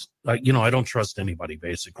trust. I don't trust anybody.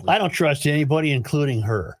 Basically, I don't trust anybody, including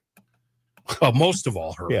her. Most of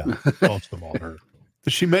all, her. Yeah, most of all, her.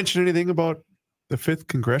 Did she mention anything about the 5th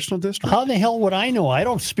congressional district? How the hell would I know? I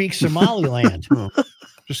don't speak Somaliland.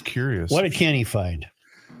 Just curious. What did Kenny find?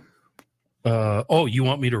 You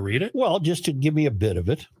want me to read it? Well, just to give me a bit of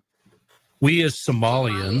it. We as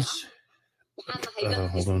Somalians,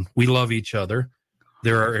 hold on. We love each other.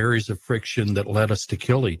 There are areas of friction that led us to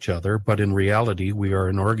kill each other, but in reality, we are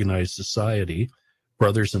an organized society,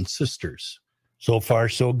 brothers and sisters. So far,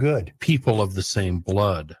 so good. People of the same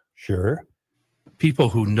blood. Sure. People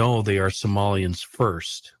who know they are Somalians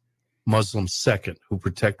first, Muslims second, who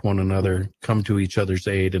protect one another, come to each other's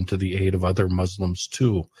aid and to the aid of other Muslims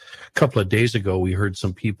too. A couple of days ago, we heard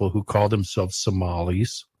some people who call themselves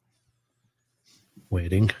Somalis,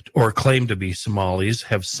 or claim to be Somalis,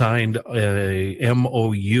 have signed a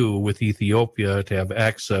MOU with Ethiopia to have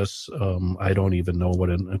access. I don't even know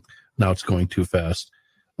now it's going too fast.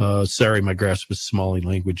 Sorry, my grasp of Somali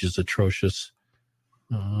language is atrocious.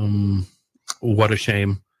 What a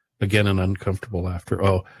shame. Again, an uncomfortable laughter.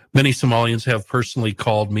 Many Somalians have personally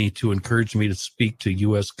called me to encourage me to speak to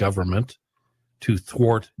U.S. government to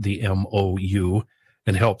thwart the MOU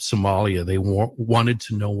and help Somalia. They wanted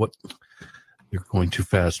to know what... You're going too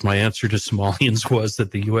fast. My answer to Somalians was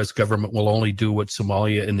that the U.S. government will only do what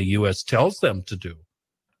Somalia and the U.S. tells them to do.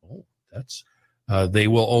 They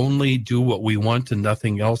will only do what we want and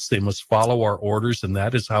nothing else. They must follow our orders, and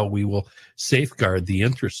that is how we will safeguard the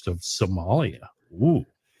interest of Somalia. Ooh.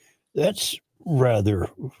 That's rather...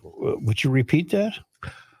 would you repeat that?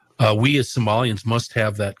 We as Somalians must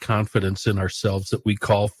have that confidence in ourselves that we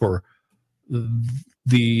call for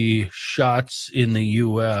the shots in the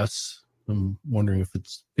U.S., I'm wondering if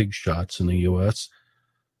it's big shots in the U.S.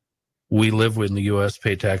 We live in the U.S.,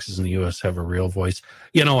 pay taxes in the U.S., have a real voice.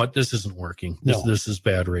 You know what? This isn't working. This is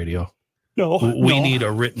bad radio. We need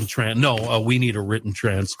a written we need a written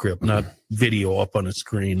transcript, not video up on a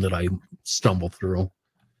screen that I stumble through.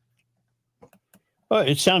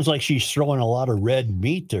 It sounds like she's throwing a lot of red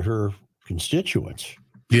meat to her constituents.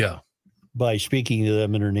 Yeah. By speaking to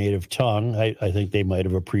them in her native tongue. I think they might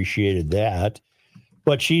have appreciated that.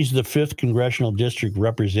 But she's the 5th congressional district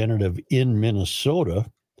representative in Minnesota,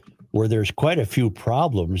 where there's quite a few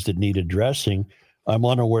problems that need addressing. I'm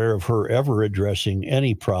unaware of her ever addressing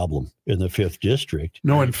any problem in the 5th district.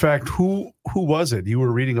 No, in fact, who was it? You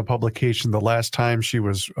were reading a publication the last time she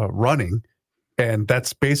was running, and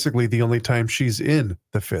that's basically the only time she's in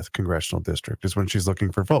the 5th congressional district is when she's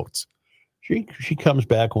looking for votes. She comes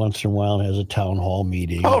back once in a while and has a town hall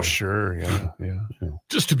meeting. Oh, sure. Yeah.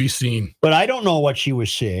 Just to be seen. But I don't know what she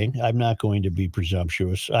was saying. I'm not going to be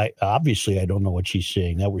presumptuous. I don't know what she's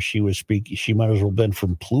saying. She was speaking. She might as well have been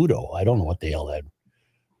from Pluto. I don't know what the hell that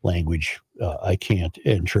language. I can't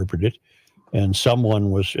interpret it. And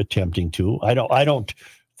someone was attempting to. I don't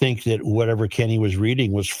think that whatever Kenny was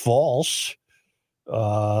reading was false.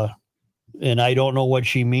 And I don't know what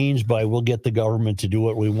she means by we'll get the government to do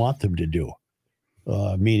what we want them to do,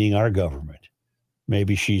 meaning our government.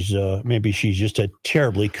 Maybe she's just a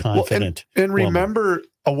terribly confident. And remember,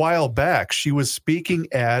 a while back, she was speaking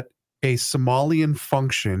at a Somalian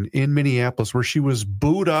function in Minneapolis where she was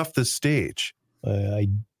booed off the stage.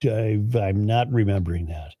 I'm not remembering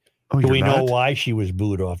that. Oh, do we know why she was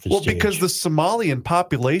booed off the stage? Well, because the Somalian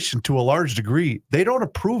population, to a large degree, they don't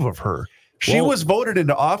approve of her. She was voted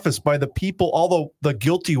into office by the people, although the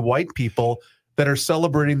guilty white people that are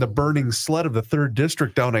celebrating the burning sled of the 3rd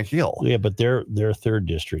district down a hill. Yeah, but they're 3rd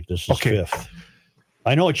district. This is 5th.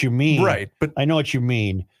 I know what you mean. Right. But I know what you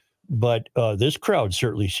mean. But this crowd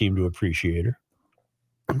certainly seemed to appreciate her.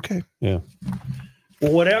 Okay. Yeah.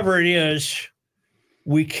 Well, whatever it is,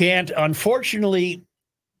 we can't, unfortunately,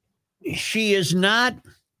 she is not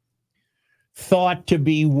thought to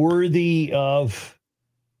be worthy of,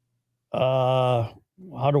 how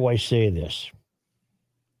do I say this?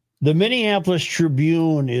 The Minneapolis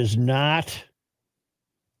Tribune is not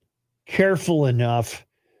careful enough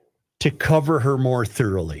to cover her more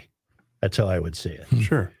thoroughly. That's how I would say it.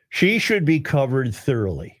 Sure. She should be covered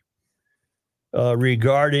thoroughly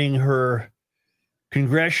regarding her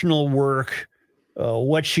congressional work,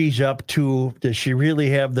 what she's up to. Does she really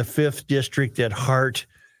have the 5th district at heart?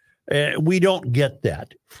 We don't get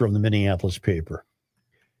that from the Minneapolis paper.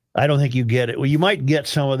 I don't think you get it. Well, you might get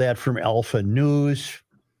some of that from Alpha News,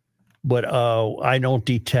 but I don't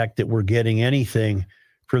detect that we're getting anything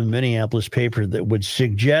from the Minneapolis paper that would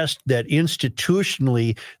suggest that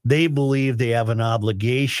institutionally they believe they have an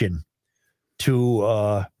obligation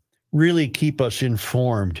to really keep us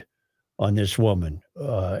informed on this woman.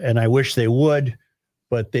 And I wish they would,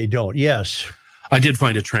 but they don't. Yes. I did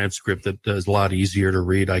find a transcript that is a lot easier to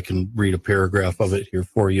read. I can read a paragraph of it here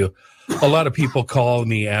for you. A lot of people call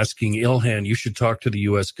me asking, Ilhan, you should talk to the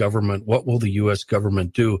U.S. government. What will the U.S.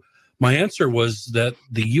 government do? My answer was that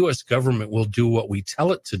the U.S. government will do what we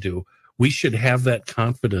tell it to do. We should have that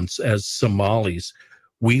confidence as Somalis.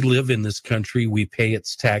 We live in this country. We pay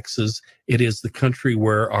its taxes. It is the country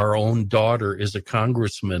where our own daughter is a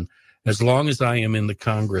congressman. As long as I am in the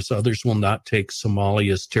Congress, others will not take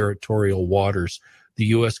Somalia's territorial waters. The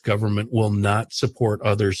U.S. government will not support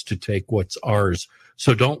others to take what's ours.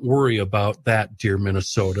 So don't worry about that, dear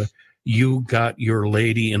Minnesota. You got your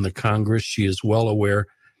lady in the Congress. She is well aware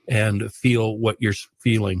and feel what you're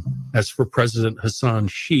feeling. As for President Hassan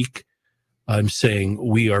Sheikh, I'm saying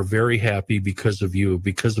we are very happy because of you,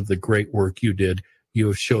 because of the great work you did. You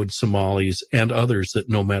have showed Somalis and others that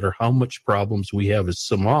no matter how much problems we have as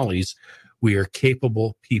Somalis, we are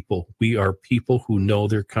capable people. We are people who know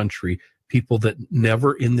their country, people that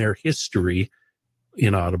never in their history,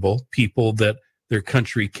 inaudible, people that their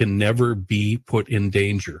country can never be put in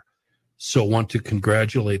danger. So want to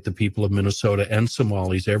congratulate the people of Minnesota and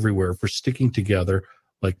Somalis everywhere for sticking together,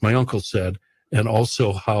 like my uncle said, and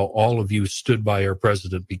also how all of you stood by our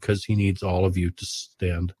president because he needs all of you to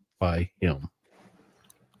stand by him.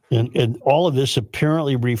 And all of this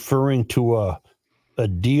apparently referring to a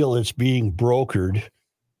deal that's being brokered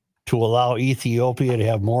to allow Ethiopia to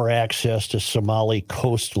have more access to Somali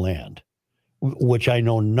coastland, which I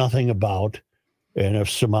know nothing about. And if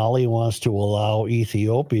Somalia wants to allow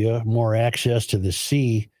Ethiopia more access to the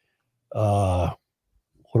sea, what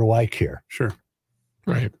do I care? Sure.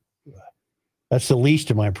 Right. That's the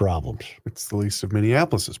least of my problems. It's the least of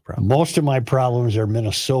Minneapolis's problems. Most of my problems are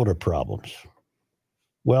Minnesota problems.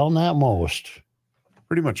 Well, not most.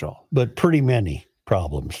 Pretty much all. But pretty many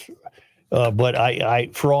problems. But I,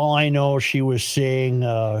 for all I know, she was saying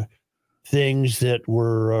things that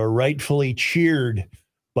were rightfully cheered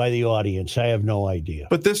by the audience. I have no idea.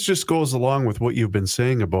 But this just goes along with what you've been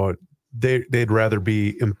saying about they'd rather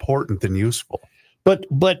be important than useful. But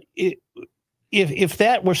if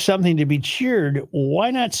that was something to be cheered,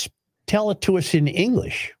 why not tell it to us in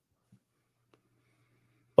English?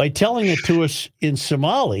 By telling it to us in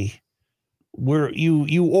Somali, where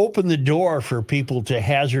you open the door for people to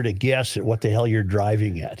hazard a guess at what the hell you're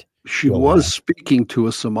driving at. She was speaking to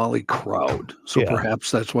a Somali crowd, so perhaps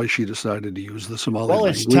that's why she decided to use the Somali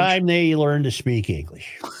language. It's time they learn to speak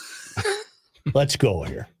English. Let's go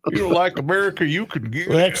here. You like America, you can get.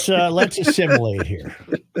 Let's assimilate here.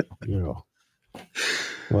 You know.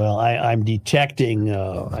 Well, I'm detecting.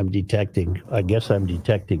 I guess I'm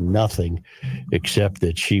detecting nothing, except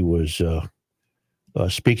that she was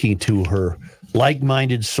speaking to her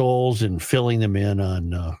like-minded souls and filling them in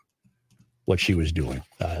on what she was doing.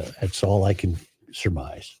 That's all I can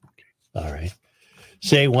surmise. All right.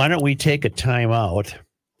 Say, why don't we take a time out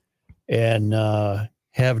and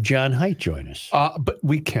have John Haidt join us? But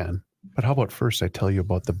we can. But how about first I tell you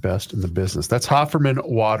about the best in the business? That's Hofferman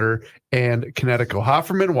Water and Connecticut.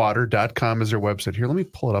 HoffermanWater.com is their website. Here, let me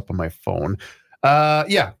pull it up on my phone.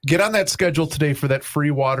 Get on that schedule today for that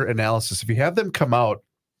free water analysis. If you have them come out,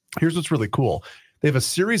 here's what's really cool. They have a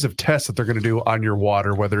series of tests that they're going to do on your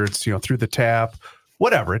water, whether it's through the tap,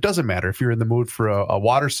 whatever. It doesn't matter if you're in the mood for a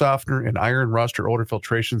water softener, an iron rust or odor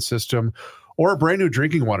filtration system, or a brand new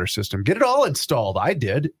drinking water system. Get it all installed. I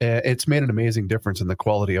did. It's made an amazing difference in the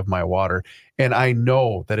quality of my water. And I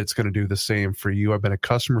know that it's going to do the same for you. I've been a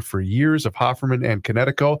customer for years of Hofferman and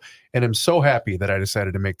Connecticut, and I'm so happy that I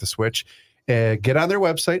decided to make the switch. Get on their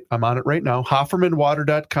website. I'm on it right now,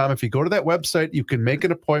 HoffermanWater.com. If you go to that website, you can make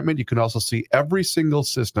an appointment. You can also see every single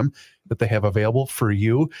system that they have available for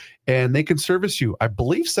you, and they can service you, I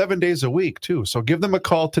believe, 7 days a week, too. So give them a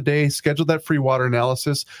call today. Schedule that free water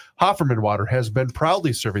analysis. Hofferman Water has been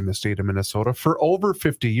proudly serving the state of Minnesota for over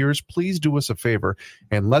 50 years. Please do us a favor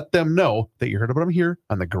and let them know that you heard about them here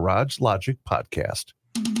on the Garage Logic podcast.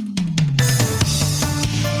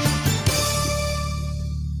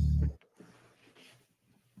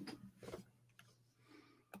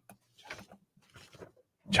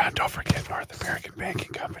 John, don't forget North American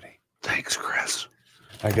Banking Company. Thanks, Chris.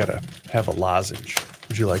 I got to have a lozenge.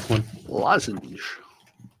 Would you like one? Lozenge.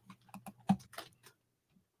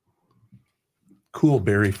 Cool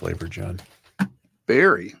berry flavor, John.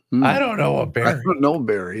 Berry. I don't know a berry. I don't know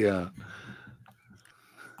berry, yeah.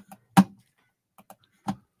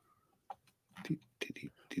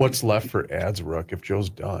 What's left for ads, Rook, if Joe's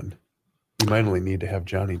done? You might only need to have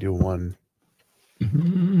Johnny do one.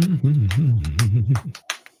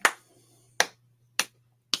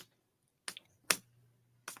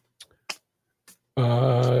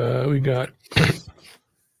 We got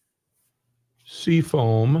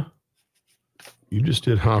Seafoam. You just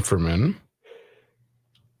did Hofferman.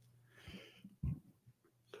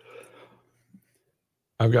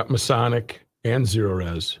 I've got Masonic and Zero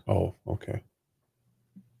Res. Oh, okay.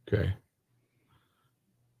 Okay.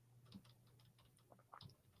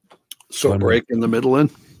 So break in the middle in?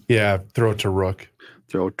 Yeah, throw it to Rook.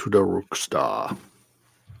 Throw it to the Rook star.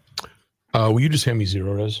 Will you just hand me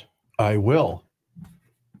Zero Res? I will.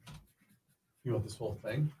 You want this whole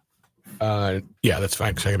thing? Yeah, that's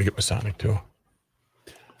fine, because I got to get Masonic, too.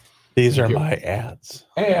 These are my ads.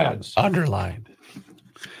 Ads. Underlined.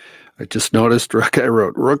 I just noticed, Rook, I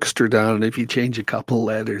wrote Rookster down, and if you change a couple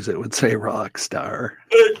letters, it would say Rockstar.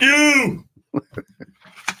 Thank you!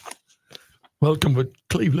 Welcome to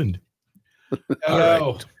Cleveland.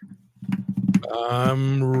 Hello. Right.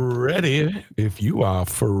 I'm ready, if you are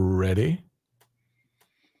for ready.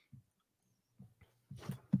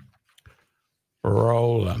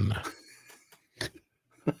 Rolling.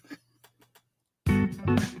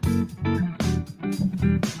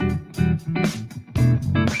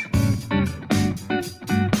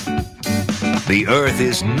 The earth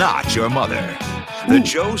is not your mother. The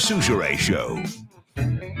Joe Souchere Show.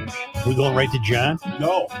 We going right to John?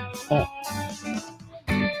 No. Oh.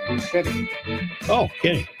 Kenny. Oh,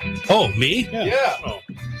 Kenny. Oh, me? Yeah.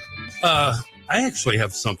 I actually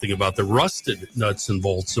have something about the rusted nuts and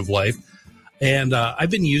bolts of life. And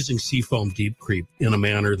I've been using Seafoam Deep Creep in a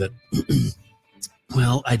manner that,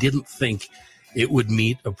 well, I didn't think it would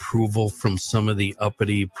meet approval from some of the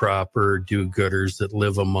uppity, proper do-gooders that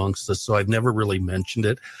live amongst us. So I've never really mentioned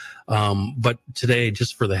it. But today,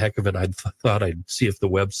 just for the heck of it, I thought I'd see if the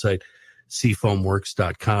website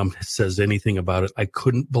seafoamworks.com says anything about it. I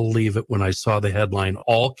couldn't believe it when I saw the headline,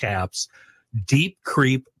 all caps, Deep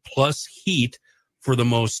Creep plus heat for the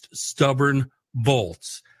most stubborn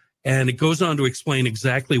bolts. And it goes on to explain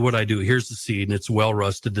exactly what I do. Here's the seed, and it's well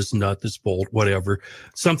rusted, this nut, this bolt, whatever.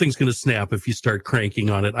 Something's going to snap if you start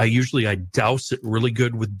cranking on it. I douse it really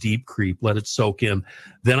good with Deep Creep, let it soak in.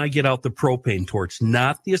 Then I get out the propane torch,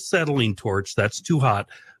 not the acetylene torch. That's too hot.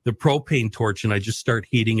 The propane torch, and I just start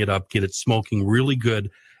heating it up, get it smoking really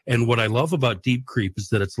good. And what I love about Deep Creep is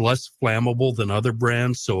that it's less flammable than other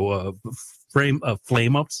brands. So flame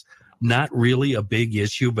ups, not really a big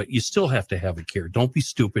issue, but you still have to have a care. Don't be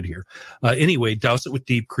stupid here. Anyway, douse it with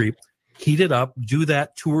Deep Creep, heat it up, do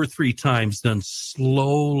that 2 or 3 times, then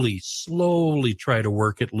slowly try to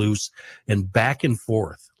work it loose and back and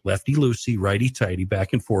forth, lefty-loosey, righty-tighty,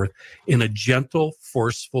 back and forth in a gentle,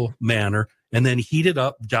 forceful manner, and then heat it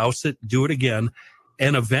up, douse it, do it again.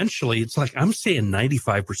 And eventually, it's like I'm saying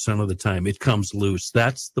 95% of the time, it comes loose.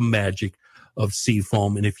 That's the magic of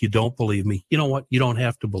Seafoam. And if you don't believe me, you know what? You don't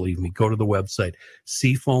have to believe me. Go to the website,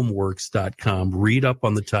 seafoamworks.com, read up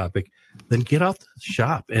on the topic, then get out the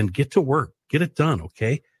shop and get to work. Get it done,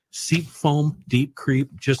 okay? Seafoam Deep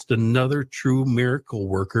Creep, just another true miracle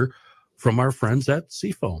worker from our friends at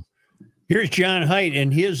Seafoam. Here's John Haidt in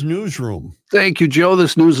his newsroom. Thank you, Joe.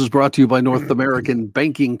 This news is brought to you by North American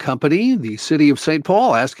Banking Company, the city of St.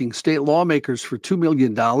 Paul, asking state lawmakers for $2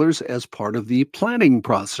 million as part of the planning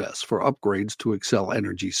process for upgrades to Xcel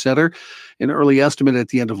Energy Center. An early estimate at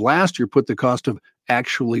the end of last year put the cost of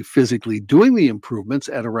actually physically doing the improvements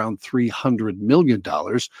at around $300 million.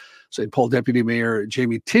 St. Paul Deputy Mayor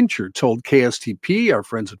Jamie Tincher told KSTP, our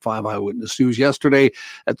friends at 5 Eyewitness News, yesterday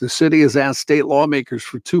that the city has asked state lawmakers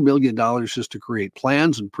for $2 million just to create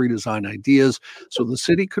plans and pre-design ideas so the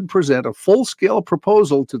city could present a full-scale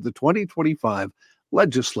proposal to the 2025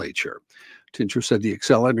 legislature. Tincher said the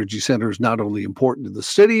Xcel Energy Center is not only important to the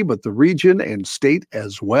city, but the region and state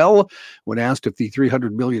as well. When asked if the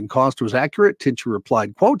 $300 million cost was accurate, Tincher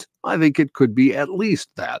replied, quote, "I think it could be at least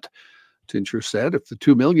that." Tincher said if the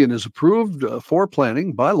 $2 million is approved for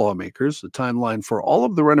planning by lawmakers, the timeline for all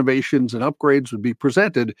of the renovations and upgrades would be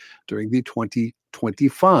presented during the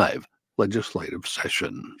 2025 legislative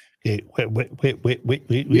session. Okay,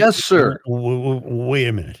 wait. Yes, sir. Wait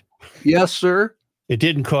a minute. Yes, sir. It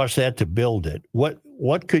didn't cost that to build it. What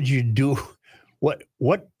could you do? What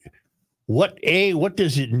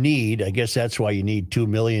does it need? I guess that's why you need $2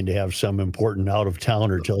 million to have some important out of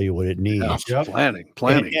towner tell you what it needs. Yeah,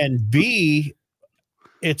 planning. And B,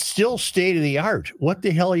 it's still state of the art. What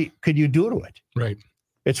the hell could you do to it? Right.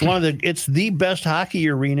 It's it's the best hockey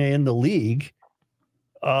arena in the league.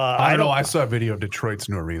 I know. I saw a video of Detroit's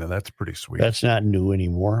new arena. That's pretty sweet. That's not new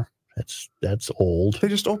anymore. That's old. They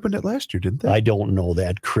just opened it last year, didn't they? I don't know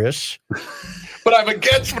that, Chris. But I'm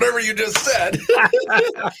against whatever you just said.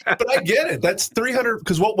 But I get it. That's $300.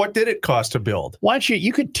 Because what did it cost to build? Why don't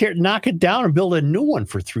you could knock it down and build a new one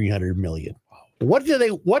for $300 million? I'm going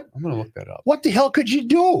to look that up. What the hell could you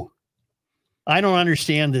do? I don't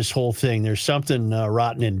understand this whole thing. There's something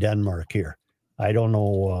rotten in Denmark here. I don't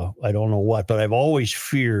know what, but I've always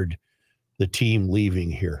feared the team leaving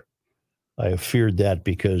here. I have feared that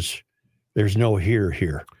because there's no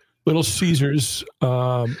here. Little Caesars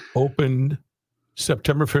opened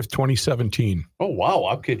September 5th, 2017. Oh, wow.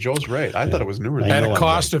 Okay, Joe's right. I thought it was newer. At a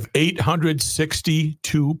cost of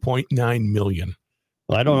 $862.9 million.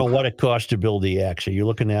 Well, I don't know what it cost to build the X. Are you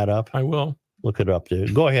looking that up? I will. Look it up.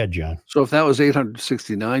 Dude. Go ahead, John. So if that was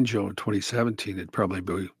 869, Joe, in 2017, it'd probably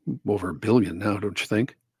be over $1 billion now, don't you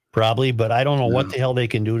think? Probably, but I don't know what the hell they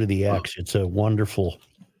can do to the X. It's a wonderful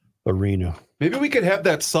arena. Maybe we could have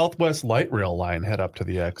that Southwest Light Rail line head up to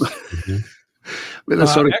the X.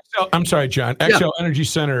 Minnesota. I'm sorry, John. Xcel Energy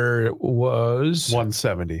Center was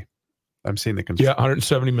 170. I'm seeing the construction. Yeah,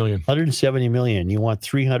 170 million. 170 million. You want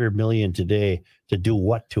 300 million today to do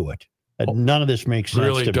what to it? None of this makes sense.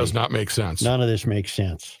 Really does not make sense. None of this makes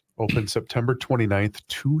sense. Open September 29th,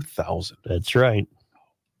 2000. That's right.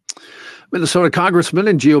 Minnesota Congressman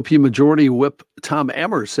and GOP Majority Whip Tom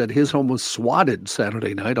Emmer said his home was swatted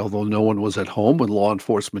Saturday night, although no one was at home when law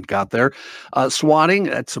enforcement got there. Swatting,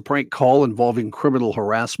 that's a prank call involving criminal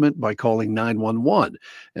harassment by calling 911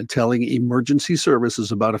 and telling emergency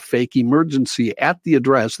services about a fake emergency at the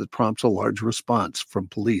address that prompts a large response from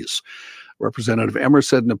police. Representative Emmer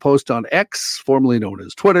said in a post on X, formerly known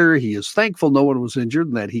as Twitter, he is thankful no one was injured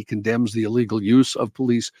and that he condemns the illegal use of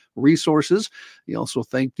police resources. He also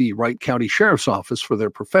thanked the Wright County Sheriff's Office for their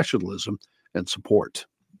professionalism and support.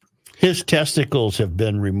 His testicles have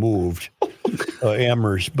been removed,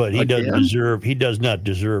 Emmer's, but he does not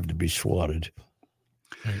deserve to be swatted.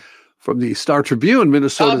 From the Star Tribune,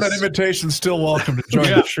 Minnesota. That invitation's still welcome to join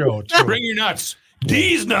the show. Too. Bring your nuts.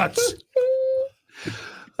 These nuts.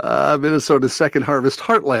 Minnesota's Second Harvest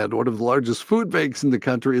Heartland, one of the largest food banks in the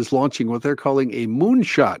country, is launching what they're calling a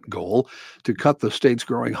moonshot goal to cut the state's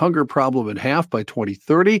growing hunger problem in half by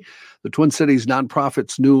 2030. The Twin Cities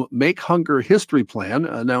nonprofit's new Make Hunger History Plan,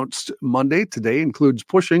 announced Monday, today, includes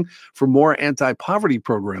pushing for more anti-poverty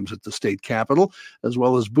programs at the state capitol, as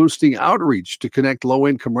well as boosting outreach to connect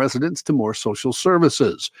low-income residents to more social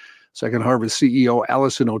services. Second Harvest CEO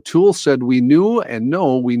Allison O'Toole said, "We knew and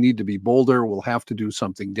know we need to be bolder. We'll have to do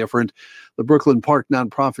something different." The Brooklyn Park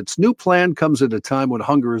nonprofit's new plan comes at a time when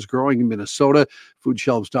hunger is growing in Minnesota. Food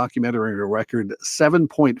Shelves documenting a record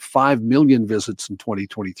 7.5 million visits in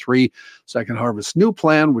 2023. Second Harvest's new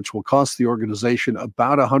plan, which will cost the organization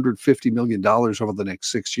about $150 million over the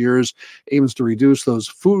next 6 years, aims to reduce those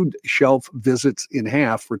food shelf visits in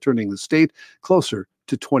half, returning the state closer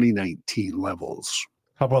to 2019 levels.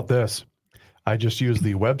 How about this? I just used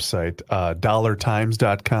the website,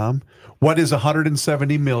 dollartimes.com. What is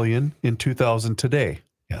 170 million in 2000 today?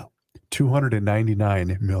 Yeah.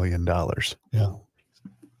 $299 million. Yeah.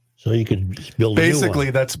 So you could build basically,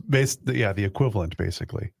 a new one. that's the equivalent,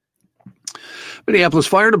 basically. Minneapolis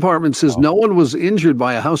Fire Department says no one was injured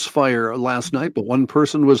by a house fire last night, but one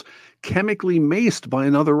person was chemically maced by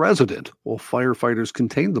another resident while firefighters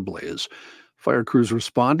contained the blaze. Fire crews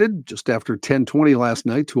responded just after 10:20 last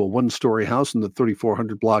night to a one-story house in the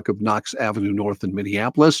 3400 block of Knox Avenue North in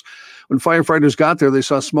Minneapolis. When firefighters got there, they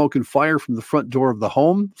saw smoke and fire from the front door of the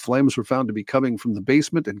home. Flames were found to be coming from the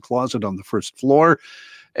basement and closet on the first floor.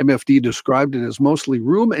 MFD described it as mostly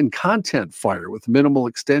room and content fire with minimal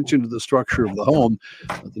extension to the structure of the home.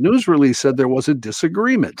 But the news release said there was a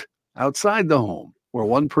disagreement outside the home. where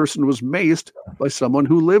one person was maced by someone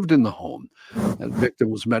who lived in the home. That victim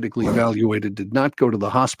was medically evaluated, did not go to the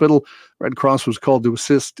hospital. Red Cross was called to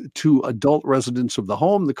assist 2 adult residents of the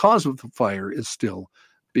home. The cause of the fire is still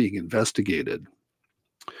being investigated.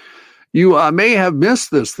 You may have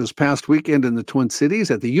missed this past weekend in the Twin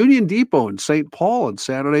Cities at the Union Depot in St. Paul on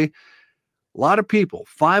Saturday. A lot of people,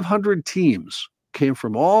 500 teams, came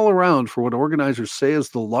from all around for what organizers say is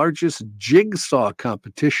the largest jigsaw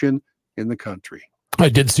competition in the country. I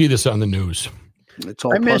did see this on the news. It's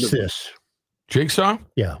all I missed this. Jigsaw?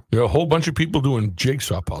 Yeah. There are a whole bunch of people doing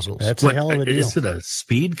jigsaw puzzles. That's a hell of a deal. Is it a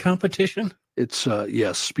speed competition? It's,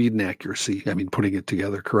 yes, speed and accuracy. I mean, putting it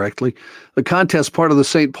together correctly. The contest, part of the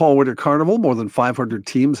St. Paul Winter Carnival, more than 500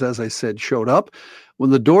 teams, as I said, showed up. When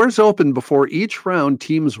the doors opened before each round,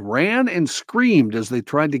 teams ran and screamed as they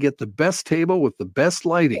tried to get the best table with the best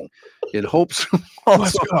lighting in hopes of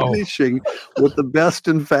also finishing with the best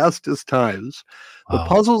and fastest times. The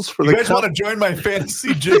puzzles for you the guys want to join my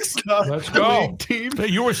fantasy jigsaw Let's go. team? Hey,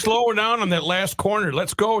 you were slowing down on that last corner.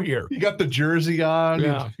 Let's go here. You got the jersey on.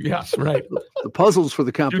 Yeah, yes, right. The puzzles for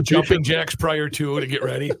the Do competition jumping jacks prior to get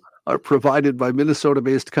ready. are provided by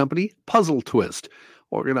Minnesota-based company Puzzle Twist.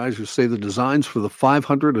 Organizers say the designs for the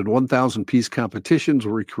 500 and 1,000 piece competitions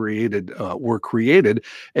were created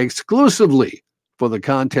exclusively for the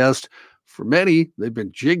contest. For many, they've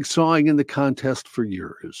been jigsawing in the contest for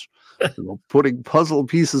years. Putting puzzle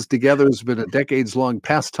pieces together has been a decades-long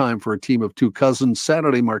pastime for a team of 2 cousins.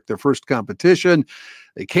 Saturday marked their first competition.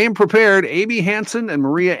 They came prepared. Amy Hansen and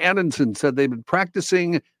Maria Adamson said they'd been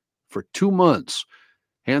practicing for 2 months.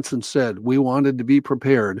 Hansen said, "We wanted to be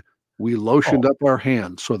prepared. We lotioned up our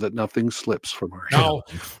hands so that nothing slips from our hands." Now,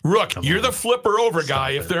 Rook, you're the flipper over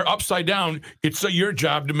guy. If they're upside down, it's your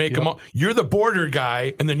job to make them up. You're the border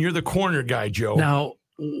guy, and then you're the corner guy, Joe. Now,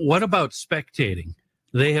 what about spectating?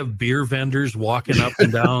 They have beer vendors walking up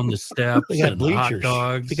and down the steps. They got and bleachers. hot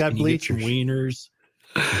dogs. They got and you get some bleachers.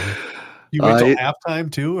 wieners. You wait till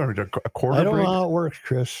halftime too, or a quarter I don't break? know how it works,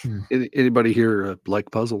 Chris. Anybody here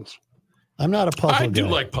like puzzles? I'm not a puzzle guy. I do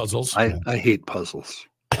like puzzles. I hate puzzles.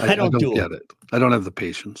 I don't do get it. I don't have the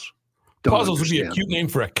patience. Don't Puzzles would be a understand. cute name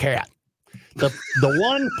for a cat. The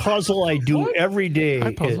one puzzle I do every day,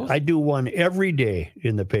 puzzles. I do one every day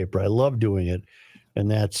in the paper. I love doing it. And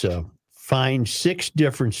that's find 6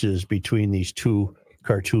 differences between these 2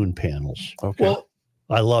 cartoon panels. Okay. Well,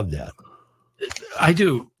 I love that. I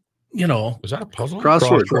do. You know, Is that a puzzle?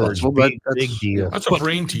 Crossword Crosswords, puzzle, but big deal. That's a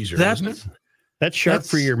brain teaser, isn't it? That's sharp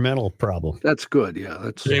for your mental problem. That's good. Yeah,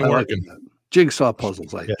 that's It ain't I like working. that. Jigsaw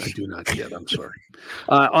puzzles, I do not get. I'm sorry.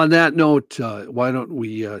 On that note, why don't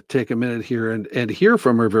we take a minute here and hear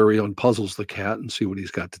from our very own Puzzles the Cat and see what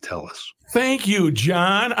he's got to tell us. Thank you,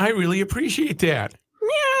 John. I really appreciate that.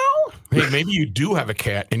 Meow. Hey, maybe you do have a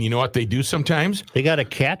cat, and you know what they do sometimes? They got a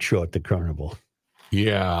cat show at the carnival.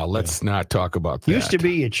 Yeah, let's not talk about that. Used to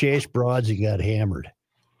be you chased broads and got hammered.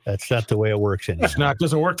 That's not the way it works anymore.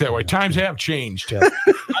 Doesn't work that way. Times have changed. Yeah.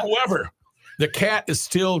 However, the cat is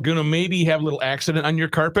still going to maybe have a little accident on your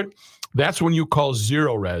carpet. That's when you call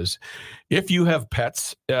Zero Res. If you have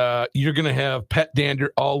pets, you're going to have pet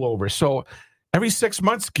dander all over. So every 6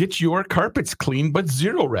 months, get your carpets clean, but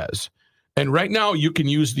Zero Res. And right now, you can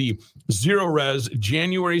use the Zero Res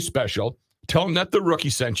January special. Tell them that the rookie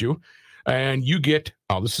sent you. And you get,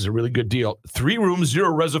 this is a really good deal. 3 rooms, 0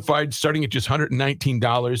 resified, starting at just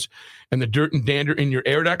 $119. And the dirt and dander in your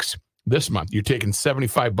air ducts, this month, you're taking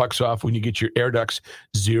 $75 off when you get your air ducts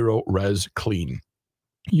 0 res clean.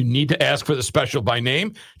 You need to ask for the special by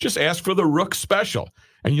name. Just ask for the Rook special,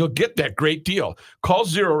 and you'll get that great deal. Call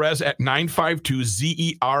Zero Res at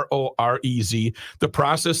 952-ZEROREZ. The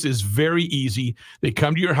process is very easy. They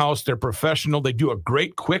come to your house. They're professional. They do a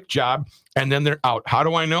great, quick job, and then they're out. How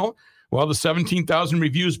do I know? Well, the 17,000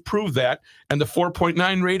 reviews prove that, and the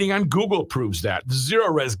 4.9 rating on Google proves that.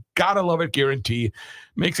 Zero Res, gotta love it guarantee,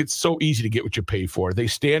 makes it so easy to get what you pay for. They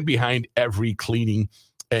stand behind every cleaning,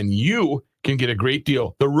 and you can get a great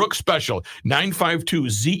deal. The Rook Special,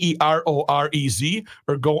 952-ZEROREZ,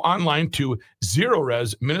 or go online to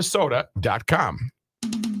zeroresminnesota.com.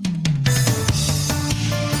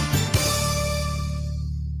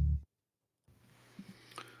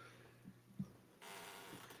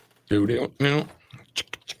 Do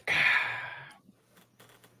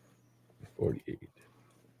 48.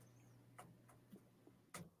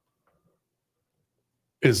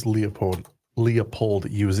 Is Leopold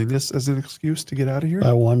using this as an excuse to get out of here?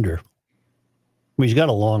 I wonder. Well, he's got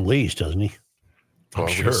a long lease, doesn't he? Well,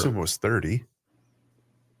 I would assume it was 30.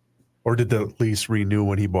 Or did the lease renew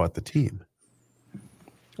when he bought the team?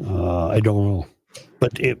 I don't know.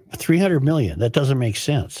 But $300 million, that doesn't make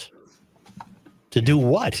sense. To do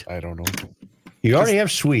what? I don't know. You already have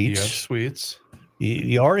You suites. have suites.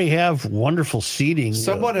 You already have wonderful seating.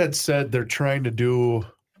 Someone had said they're trying to do.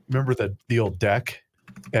 Remember the old deck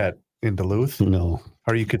in Duluth? No.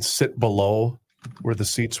 How you could sit below where the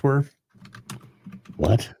seats were.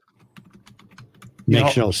 What?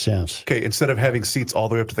 Makes no sense. Okay, instead of having seats all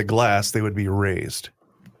the way up to the glass, they would be raised.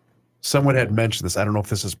 Someone had mentioned this. I don't know if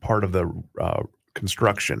this is part of the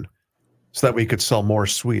construction, so that we could sell more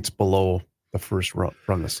suites below the first rung.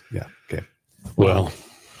 Yeah. Okay. Well,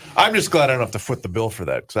 I'm just glad I don't have to foot the bill for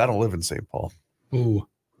that because I don't live in St. Paul. Ooh.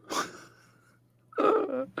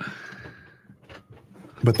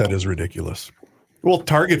 But that is ridiculous. Well,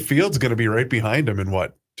 Target Field's going to be right behind them in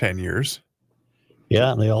 10 years?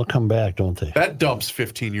 Yeah, and they all come back, don't they? That dump's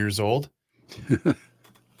 15 years old.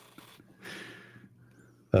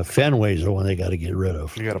 Fenway's the one they got to get rid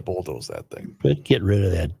of. You got to bulldoze that thing. But get rid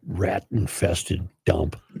of that rat-infested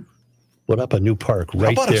dump. Put up a new park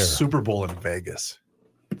right How about there. a Super Bowl in Vegas?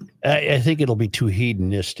 I think it'll be too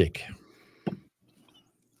hedonistic.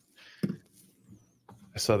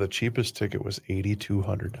 I saw the cheapest ticket was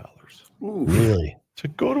 $8,200. Really? To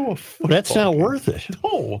go to a football That's not game. worth it.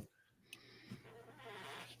 No.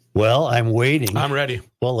 Well, I'm waiting. I'm ready.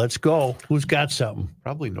 Well, let's go. Who's got something?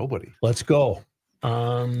 Probably nobody. Let's go.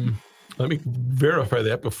 Let me verify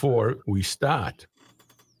that before we start.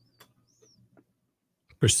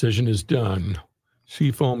 Precision is done.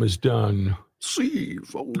 Seafoam is done.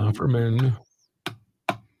 Seafoam. Offerman.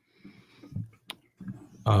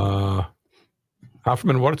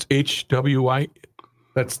 Offerman, what's HWI?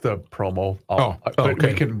 That's the promo. Okay.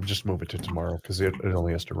 We can just move it to tomorrow because it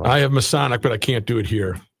only has to run. I have Masonic, but I can't do it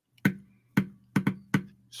here.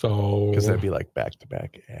 So Because that'd be like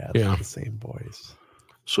back-to-back ads Yeah. with the same voice.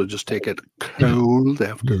 So just take it cold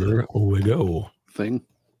after here the we go. thing.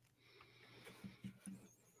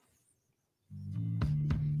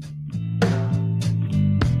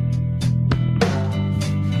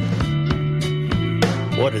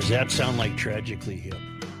 What does that sound like? Tragically hip.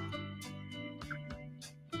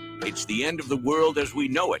 It's the end of the world as we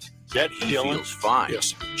know it. That He Dylan? feels fine.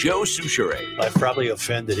 Yes. Joe Souchere. I probably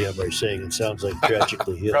offended him by saying it sounds like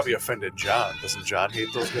tragically hip. Probably offended John. Doesn't John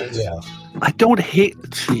hate those guys? Yeah. I don't hate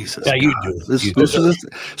Jesus. Yeah, you God. do. This You is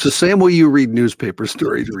it's the same way you read newspaper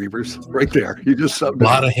stories, Reavers. Right there. You just A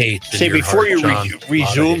lot of hate. in Say, your before heart, you John. A lot of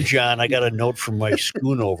resume, hate. John, I got a note from my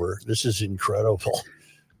schoonover. This is incredible.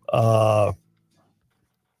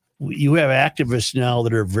 You have activists now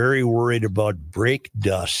that are very worried about brake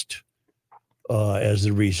dust as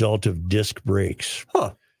the result of disc brakes.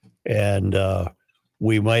 Huh. And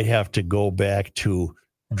we might have to go back to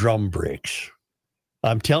drum brakes.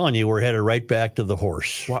 I'm telling you, we're headed right back to the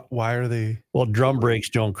horse. Why are they? Well, drum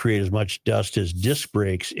brakes don't create as much dust as disc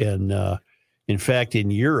brakes. And in fact,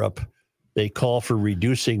 in Europe, they call for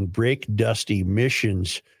reducing brake dust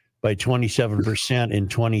emissions by 27% in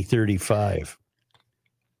 2035.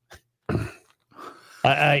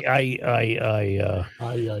 As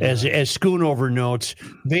Schoonover notes,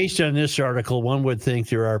 based on this article, one would think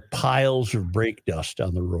there are piles of brake dust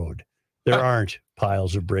on the road. There aren't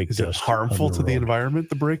piles of brake Is it dust. harmful on to the road. environment,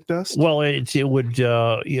 the brake dust? Well, it would,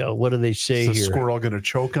 what do they say Is the here? squirrel going to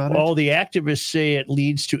choke on it? Oh, the activists say it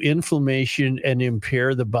leads to inflammation and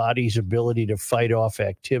impair the body's ability to fight off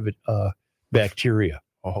bacteria.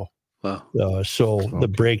 Oh, Wow. The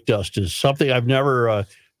brake dust is something I've never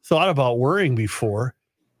thought about worrying before,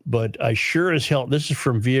 but I sure as hell, this is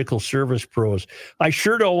from Vehicle Service Pros, I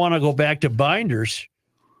sure don't want to go back to binders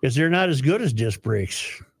because they're not as good as disc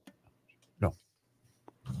brakes. no.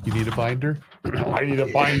 You need a binder? I need a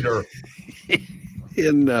binder.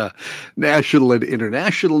 In national and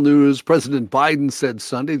international news, President Biden said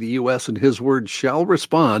Sunday the U.S., in his words, shall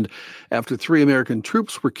respond after 3 American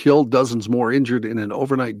troops were killed, dozens more injured in an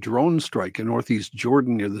overnight drone strike in northeast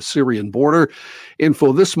Jordan near the Syrian border.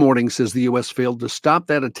 Info this morning says the U.S. failed to stop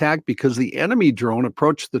that attack because the enemy drone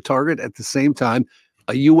approached the target at the same time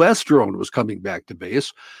a U.S. drone was coming back to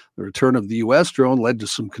base. The return of the U.S. drone led to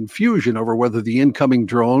some confusion over whether the incoming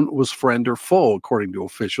drone was friend or foe, according to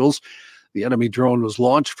officials. The enemy drone was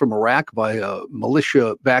launched from Iraq by a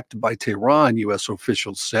militia backed by Tehran, U.S.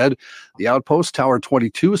 officials said. The outpost, Tower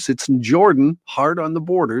 22, sits in Jordan, hard on the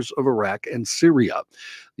borders of Iraq and Syria.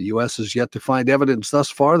 The U.S. has yet to find evidence thus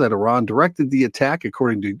far that Iran directed the attack,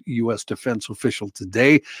 according to U.S. defense official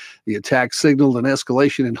today. The attack signaled an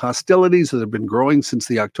escalation in hostilities that have been growing since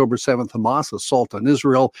the October 7th Hamas assault on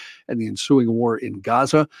Israel and the ensuing war in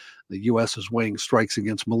Gaza. The U.S. is weighing strikes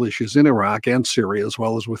against militias in Iraq and Syria, as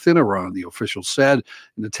well as within Iran, the official said.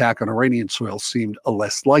 An attack on Iranian soil seemed a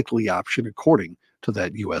less likely option, according to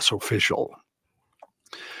that U.S. official.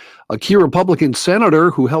 A key Republican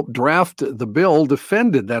senator who helped draft the bill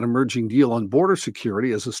defended that emerging deal on border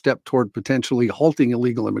security as a step toward potentially halting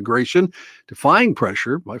illegal immigration, defying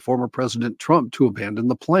pressure by former President Trump to abandon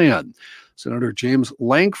the plan. Senator James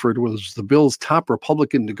Lankford was the bill's top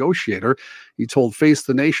Republican negotiator. He told Face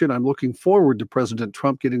the Nation, "I'm looking forward to President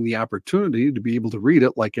Trump getting the opportunity to be able to read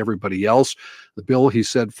it like everybody else. The bill," he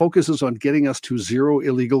said, "focuses on getting us to 0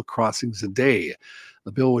 illegal crossings a day.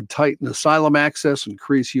 The bill would tighten asylum access,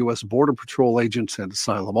 increase U.S. Border Patrol agents and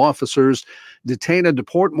asylum officers, detain and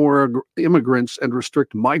deport more immigrants, and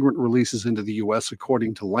restrict migrant releases into the U.S.,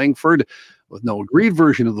 according to Langford. With no agreed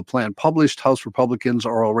version of the plan published, House Republicans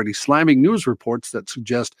are already slamming news reports that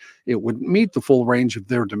suggest it wouldn't meet the full range of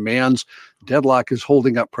their demands. Deadlock is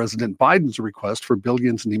holding up President Biden's request for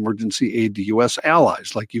billions in emergency aid to U.S.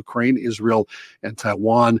 allies like Ukraine, Israel, and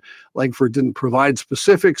Taiwan. Langford didn't provide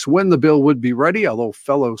specifics when the bill would be ready, although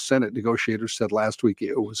fellow Senate negotiators said last week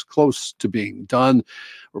it was close to being done.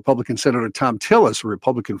 Republican Senator Tom Tillis, a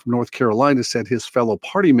Republican from North Carolina, said his fellow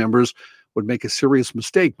party members would make a serious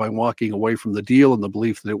mistake by walking away from the deal in the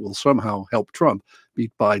belief that it will somehow help Trump beat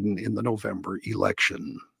Biden in the November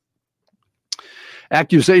election.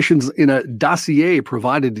 Accusations in a dossier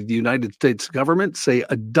provided to the United States government say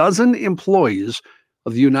a dozen employees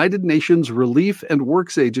of the United Nations Relief and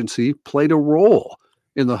Works Agency played a role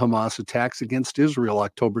in the Hamas attacks against Israel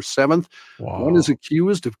October 7th. Wow. One is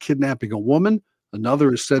accused of kidnapping a woman.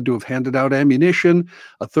 Another is said to have handed out ammunition.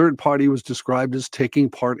 A third party was described as taking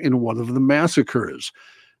part in one of the massacres.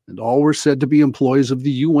 And all were said to be employees of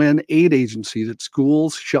the UN aid agency that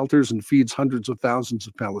schools, shelters, and feeds hundreds of thousands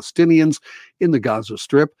of Palestinians in the Gaza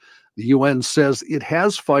Strip. The UN says it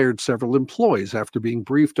has fired several employees after being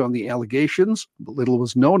briefed on the allegations, but little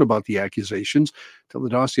was known about the accusations till the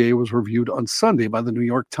dossier was reviewed on Sunday by the New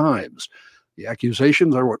York Times. The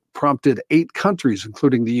accusations are what prompted 8 countries,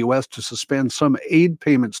 including the U.S., to suspend some aid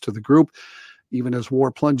payments to the group, even as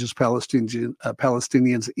war plunges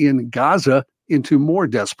Palestinians in Gaza into more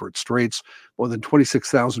desperate straits. More than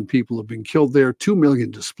 26,000 people have been killed there, 2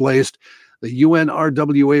 million displaced. The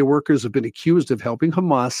UNRWA workers have been accused of helping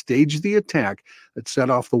Hamas stage the attack that set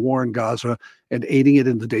off the war in Gaza and aiding it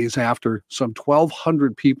in the days after. Some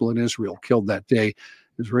 1,200 people in Israel killed that day.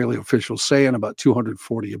 Israeli officials say, and about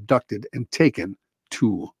 240 abducted and taken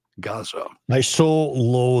to Gaza. I so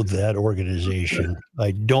loathe that organization.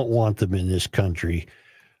 I don't want them in this country.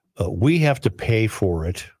 We have to pay for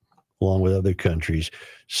it, along with other countries.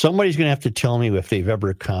 Somebody's going to have to tell me if they've ever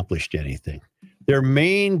accomplished anything. Their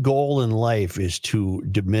main goal in life is to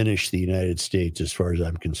diminish the United States, as far as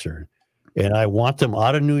I'm concerned. And I want them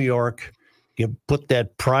out of New York. Put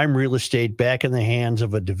that prime real estate back in the hands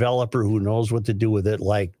of a developer who knows what to do with it,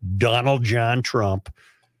 like Donald John Trump.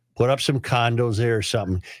 Put up some condos there or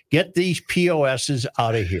something. Get these POSs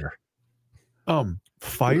out of here.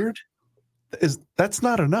 Fired? That's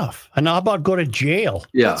not enough. And how about go to jail?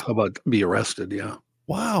 Yeah, how about be arrested? Yeah.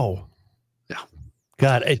 Wow. Yeah.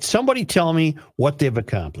 God, somebody tell me what they've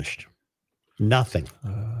accomplished. Nothing.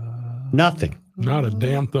 Nothing. Not a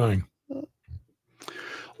damn thing.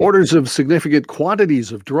 Orders of significant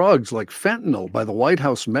quantities of drugs like fentanyl by the White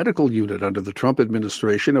House medical unit under the Trump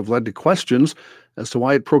administration have led to questions as to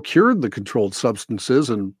why it procured the controlled substances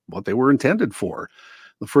and what they were intended for.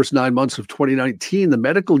 The first 9 months of 2019, the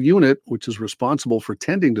medical unit, which is responsible for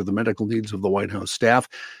tending to the medical needs of the White House staff,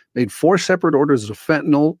 made 4 separate orders of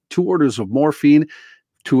fentanyl, 2 orders of morphine,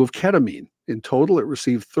 2 of ketamine. In total, it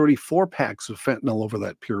received 34 packs of fentanyl over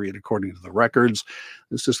that period, according to the records.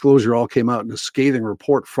 This disclosure all came out in a scathing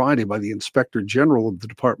report Friday by the Inspector General of the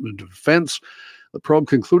Department of Defense. The probe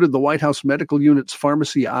concluded the White House medical unit's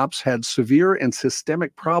pharmacy ops had severe and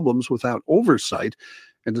systemic problems without oversight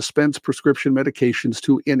and dispensed prescription medications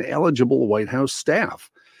to ineligible White House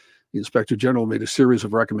staff. The Inspector General made a series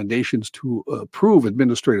of recommendations to approve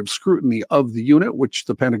administrative scrutiny of the unit, which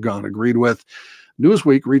the Pentagon agreed with.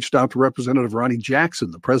 Newsweek reached out to Representative Ronnie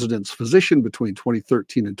Jackson, the president's physician between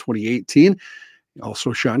 2013 and 2018.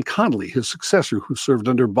 Also, Sean Connolly, his successor, who served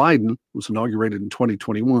under Biden, was inaugurated in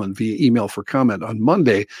 2021 via email for comment on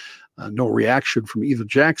Monday. No reaction from either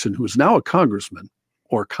Jackson, who is now a congressman,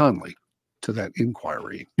 or Connolly to that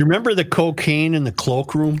inquiry. You remember the cocaine in the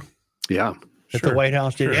cloakroom? Yeah. At the White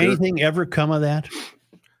House? Did anything ever come of that?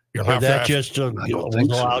 You'll or have that to just was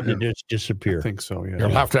allowed to just disappear? I think so, yeah. You'll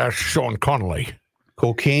have to ask Sean Connolly.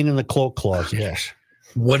 Cocaine in the cloak closet. Yes.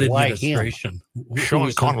 What Why administration?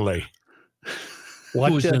 Sean Connolly. What,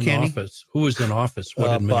 who was in Kenny? office? Who was in office? What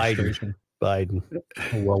administration? Biden.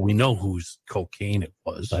 Well, we know whose cocaine it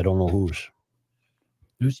was. I don't know whose.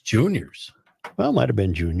 It was Junior's. Well, it might have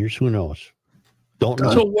been Junior's. Who knows? Don't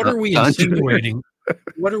know. So what are we insinuating?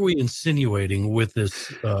 what are we insinuating with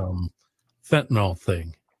this fentanyl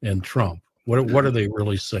thing and Trump? What are they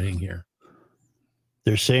really saying here?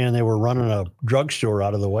 They're saying they were running a drugstore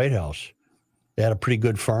out of the White House. They had a pretty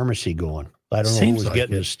good pharmacy going. I don't know who was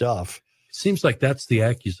getting the stuff. Seems like that's the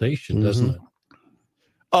accusation, doesn't it?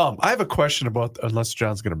 I have a question about, unless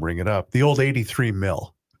John's going to bring it up, the old 83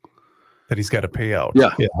 mil that he's got to pay out. Yeah.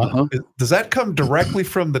 Does that come directly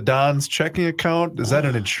from the Don's checking account? Is that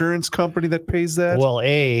an insurance company that pays that? Well,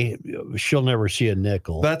 A, she'll never see a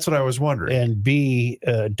nickel. That's what I was wondering. And B,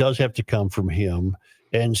 it does have to come from him.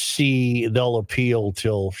 And C, they'll appeal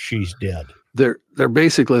till she's dead. There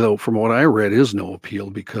basically, though, from what I read, is no appeal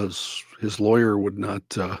because his lawyer would not.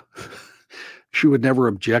 She would never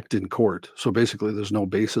object in court. So basically, there's no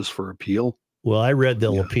basis for appeal. Well, I read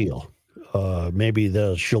they'll appeal. Maybe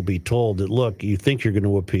she'll be told that, look, you think you're going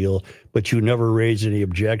to appeal, but you never raise any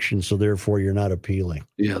objections, so therefore you're not appealing.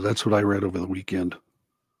 Yeah, that's what I read over the weekend.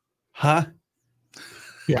 Huh?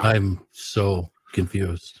 Yeah, I'm so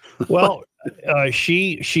confused. Well,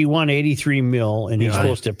 she won 83 mil, and he's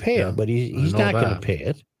supposed to pay it, but he's not going to pay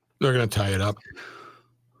it. They're going to tie it up.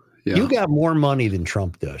 Yeah. You got more money than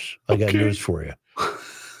Trump does. I got news for you. All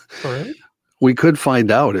right. We could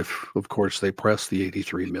find out if, of course, they press the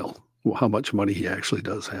 83 mil, how much money he actually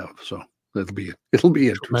does have. So it'll be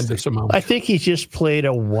interesting. I think he's just played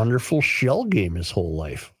a wonderful shell game his whole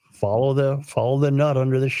life. Follow the nut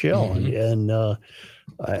under the shell, and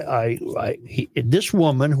this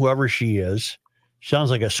woman, whoever she is,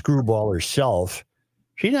 sounds like a screwball herself.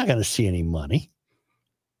 She's not going to see any money.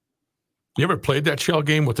 You ever played that shell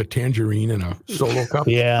game with a tangerine and a solo cup?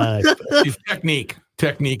 Yeah.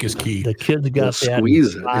 Technique is key. The kids got that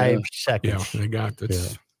squeeze in it, 5 seconds. Yeah, they got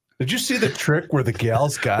this. Yeah. Did you see the trick where the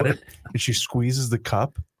gal's got it and she squeezes the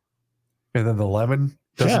cup and then the lemon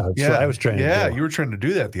doesn't? Yeah, that's what I was trying to do. Yeah, you were trying to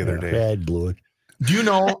do that the other day. I blew it. Do you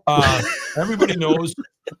know, everybody knows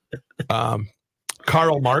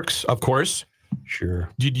Karl Marx, of course. Sure.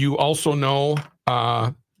 Did you also know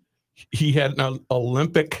he had an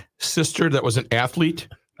Olympic sister that was an athlete?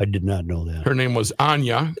 I did not know that. Her name was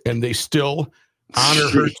Anya, and they still honor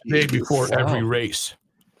her today before every race.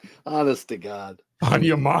 Honest to God.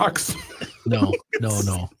 Anya Mox. No.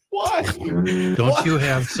 Why? Don't you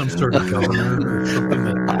have some sort of governor or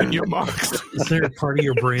something? Anya Mox. Is there a part of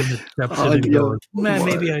your brain that steps in and goes, man,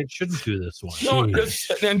 maybe I shouldn't do this one? No,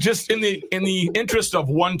 just in the interest of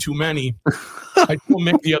one too many, I told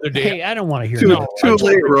Mick the other day. Hey, I don't want to hear too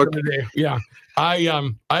late, Rook. Yeah,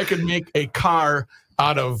 I could make a car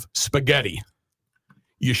out of spaghetti.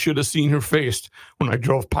 You should have seen her face when I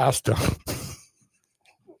drove past her.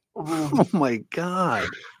 Oh my God.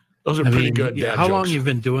 Those are pretty good. How long you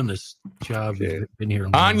been doing this job? Been here.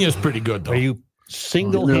 Anya's pretty good though. Are you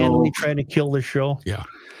single-handedly trying to kill the show? Yeah.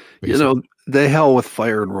 You know, the hell with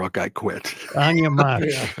Fire and Rook, I quit. Anya Mox.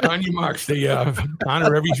 Anya Mox, they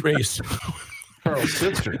honor every race. Carl's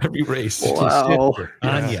sister. Every race. Wow.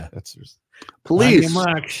 Anya. Police. Anya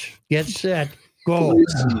Mox, get set, go.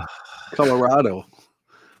 Police in Colorado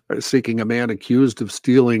are seeking a man accused of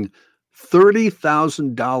stealing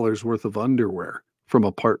 $30,000 worth of underwear from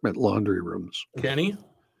apartment laundry rooms. Kenny?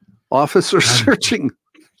 Officers searching.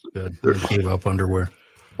 Good. They gave up underwear.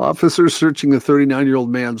 Officers searching the 39-year-old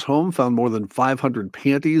man's home found more than 500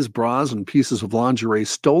 panties, bras, and pieces of lingerie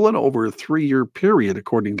stolen over a 3-year period,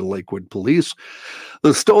 according to Lakewood police.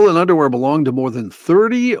 The stolen underwear belonged to more than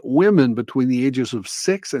 30 women between the ages of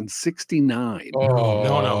 6 and 69.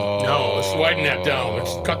 No. Let's widen that down.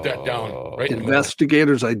 Let's cut that down. Right.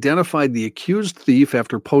 Investigators identified the accused thief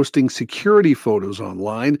after posting security photos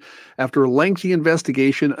online. After a lengthy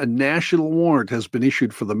investigation, a national warrant has been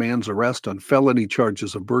issued for the man's arrest on felony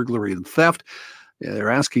charges of burglary and theft. They're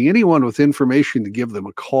asking anyone with information to give them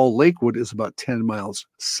a call. Lakewood is about 10 miles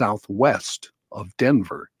southwest of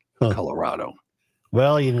Denver, Colorado.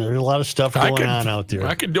 Well, there's a lot of stuff going on out there.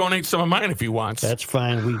 I could donate some of mine if he wants. That's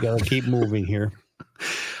fine. We got to keep moving here.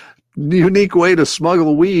 Unique way to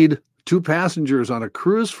smuggle weed. 2 passengers on a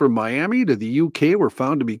cruise from Miami to the UK were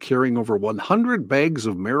found to be carrying over 100 bags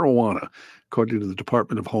of marijuana, according to the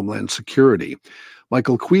Department of Homeland Security.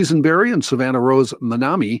 Michael Quisenberry and Savannah Rose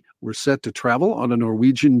Manami were set to travel on a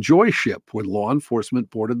Norwegian Joy ship when law enforcement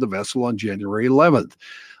boarded the vessel on January 11th.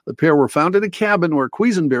 The pair were found in a cabin where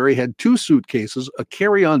Quisenberry had 2 suitcases, a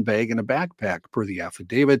carry-on bag, and a backpack, per the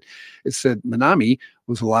affidavit. It said Manami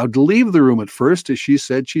was allowed to leave the room at first, as she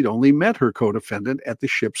said she'd only met her co-defendant at the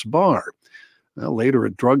ship's bar. Later, a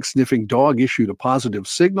drug-sniffing dog issued a positive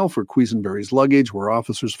signal for Quisenberry's luggage, where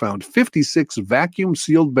officers found 56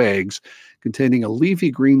 vacuum-sealed bags containing a leafy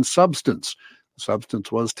green substance. The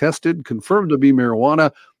substance was tested, confirmed to be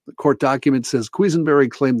marijuana. The court document says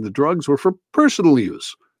Quisenberry claimed the drugs were for personal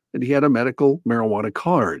use, and he had a medical marijuana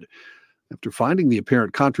card. After finding the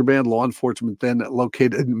apparent contraband, law enforcement then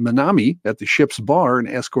located Minami at the ship's bar and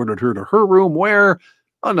escorted her to her room, where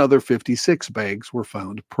another 56 bags were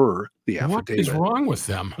found per the affidavit. What is wrong with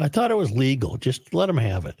them? I thought it was legal. Just let them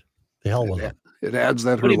have it. The hell with them. It adds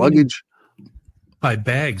that What her do you luggage. By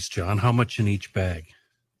bags, John. How much in each bag?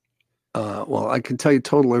 Well, I can tell you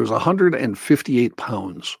total, there was 158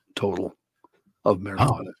 pounds total of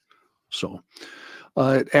marijuana. Oh. So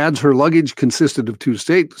it adds her luggage consisted of 2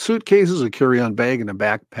 suitcases, a carry-on bag, and a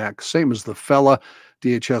backpack, same as the fella.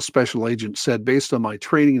 DHS special agent said, based on my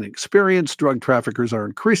training and experience, drug traffickers are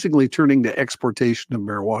increasingly turning to exportation of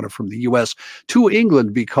marijuana from the U.S. to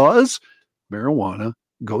England because marijuana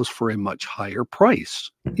goes for a much higher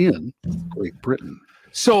price in Great Britain.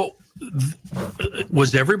 So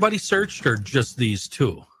was everybody searched or just these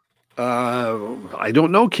 2? I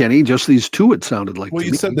don't know, Kenny. Just these 2, it sounded like. Well, to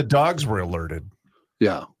you me. said the dogs were alerted.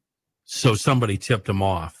 Yeah. So somebody tipped them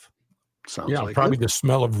off. Sounds Yeah, like probably it. the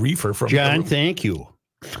smell of reefer from John, thank you.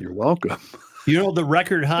 You're welcome. You know, the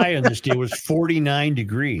record high on this day was 49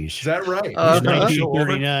 degrees. Is that right? It was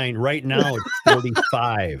 1939. Right now, it's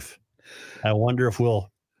 45. I wonder if we'll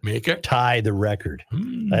make it tie the record.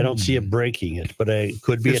 I don't see it breaking it, but it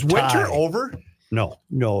could be Is a tie. winter over? No.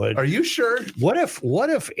 Are you sure? What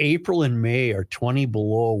if April and May are 20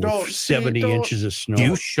 below with 70 inches of snow?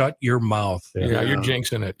 You shut your mouth. Yeah, you're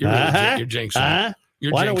jinxing it. You're jinxing it.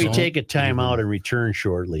 Why don't we take a time out and return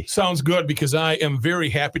shortly? Sounds good, because I am very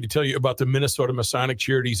happy to tell you about the Minnesota Masonic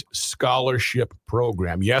Charities Scholarship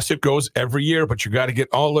Program. Yes, it goes every year, but you got to get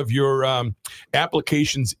all of your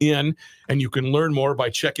applications in, and you can learn more by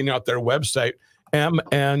checking out their website,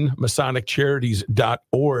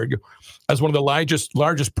 mnmasoniccharities.org. As one of the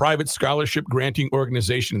largest private scholarship granting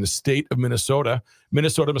organization in the state of Minnesota,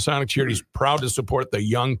 Minnesota Masonic Charities proud to support the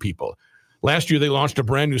young people. Last year, they launched a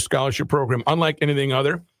brand new scholarship program, unlike anything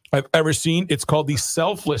other I've ever seen. It's called the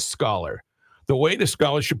Selfless Scholar. The way the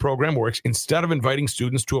scholarship program works, instead of inviting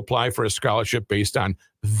students to apply for a scholarship based on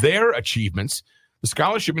their achievements, the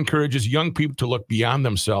scholarship encourages young people to look beyond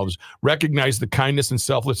themselves, recognize the kindness and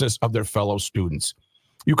selflessness of their fellow students.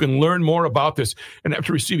 You can learn more about this. And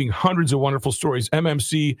after receiving hundreds of wonderful stories,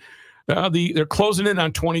 MMC, they're closing in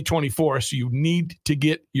on 2024, so you need to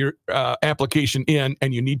get your application in,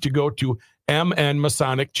 and you need to go to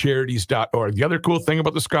mnmasoniccharities.org. The other cool thing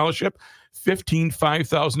about the scholarship, 15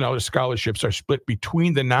 $5,000 scholarships are split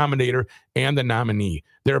between the nominator and the nominee,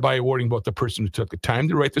 thereby awarding both the person who took the time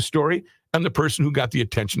to write the story and the person who got the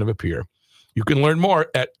attention of a peer. You can learn more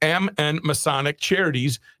at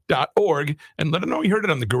mnmasoniccharities.org, and let them know you heard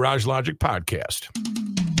it on the Garage Logic podcast.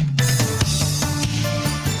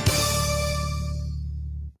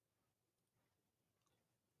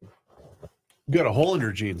 You got a hole in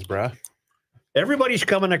your jeans, bruh. Everybody's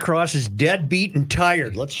coming across as deadbeat and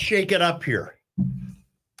tired. Let's shake it up here.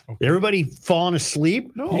 Okay. Everybody falling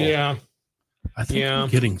asleep? No. Yeah. I think I'm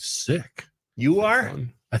getting sick. You are?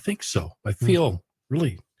 I think so. I feel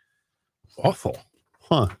really awful.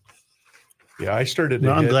 Huh. Yeah, I started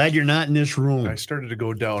I'm glad you're not in this room. I started to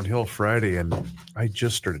go downhill Friday, and I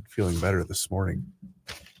just started feeling better this morning.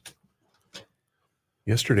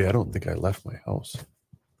 Yesterday, I don't think I left my house.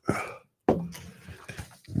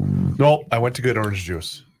 Nope, I went to get orange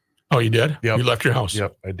juice. Oh, you did? Yep. You left your house?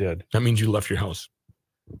 Yep, I did. That means you left your house.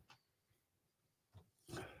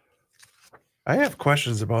 I have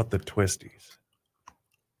questions about the twisties.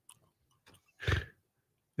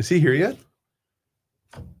 Is he here yet?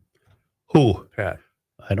 Who? Pat.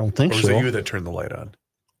 I don't think Or was so. it you that turned the light on?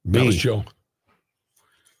 That was Me. Joe.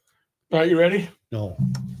 All right, you ready? No.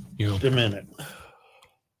 You. Just a minute.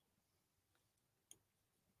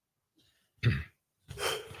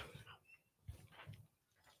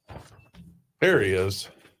 There he is.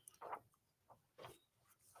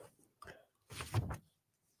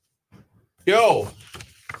 Yo.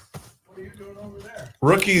 What are you doing over there?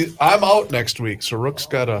 Rookie, I'm out next week, so Rook's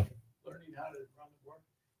got to. Learning how to run the board.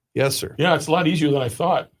 Yes, sir. Yeah, it's a lot easier than I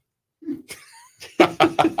thought.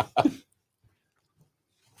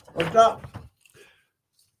 What's up?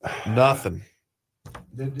 Nothing.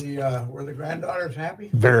 Did were the granddaughters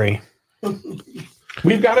happy? Very.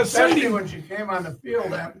 We've got a Especially Sunday. when she came on the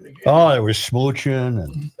field after the game. Oh, there was smooching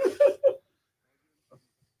and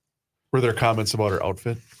Were there comments about her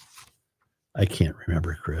outfit? I can't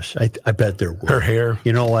remember, Chris. I bet there were. Her hair.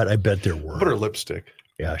 You know what? I bet there How were. about her lipstick?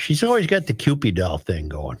 Yeah, she's always got the Cupid doll thing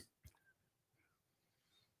going.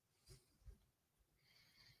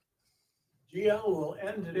 GL will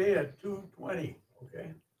end today at 2:20.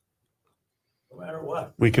 Okay. No matter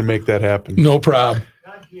what. We can make that happen. No problem.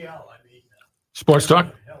 God GL, I mean. Sports talk?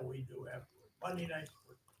 What the hell we do after Monday night.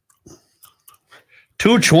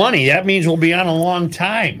 2:20. That means we'll be on a long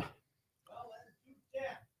time.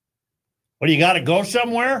 What, do you got to go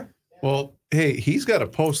somewhere? Well, hey, he's got to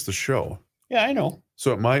post the show. Yeah, I know.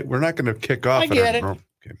 So we're not going to kick off. I get it.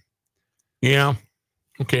 Okay. Yeah.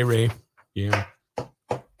 Okay, Ray. Yeah.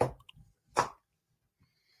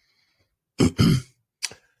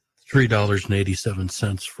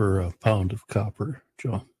 $3.87 for a pound of copper,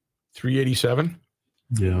 Joe. $3.87.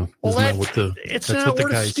 Yeah. Well, Isn't that what the, it's that's not what the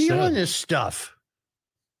worth guy stealing said. this stuff.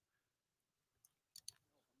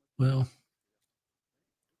 Well,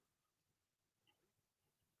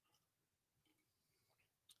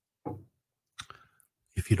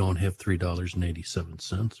 if you don't have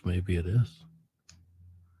 $3.87, maybe it is.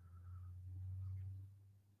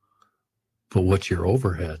 But what's your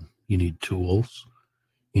overhead? You need tools.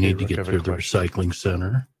 You need to get to the recycling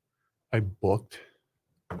center. I booked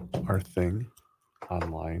our thing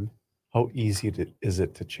online. How easy is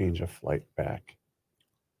it to change a flight back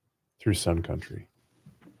through Sun Country?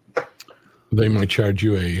 They might charge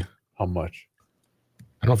you how much?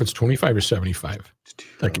 I don't know if it's 25 or 75,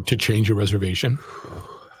 like to change your reservation.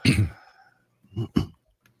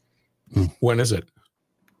 When is it?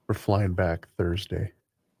 We're flying back Thursday.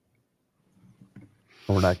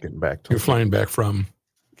 We're not getting back till You're flying back from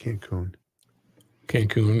Cancun.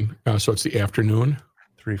 So it's the afternoon.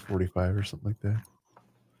 3:45 or something like that.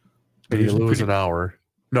 And you lose an hour.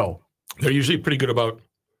 No. They're usually pretty good about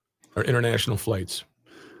our international flights.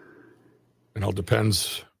 It all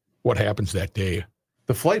depends what happens that day.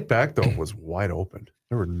 The flight back, though, was wide open.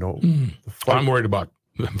 There were no... I'm worried about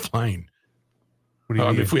them flying. What do you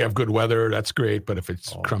mean? If we have good weather, that's great. But if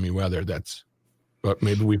it's crummy weather, that's... But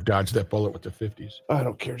maybe we've dodged that bullet with the 50s. I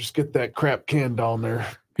don't care. Just get that crap can down there.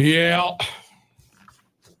 Yeah.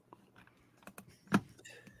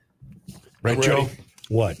 Right, Ready. Joe?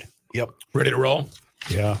 What? Yep. Ready to roll?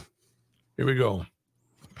 Yeah. Here we go.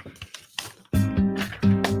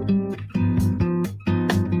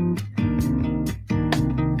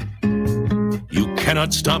 You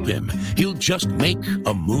cannot stop him. He'll just make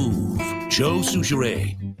a move. Joe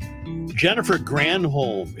Souchere. Jennifer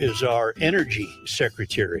Granholm is our energy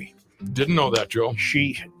secretary. Didn't know that, Joe.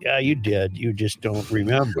 Yeah, you did. You just don't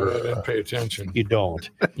remember. I didn't pay attention. You don't.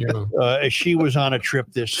 Yeah. She was on a trip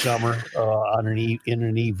this summer in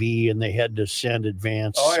an EV, and they had to send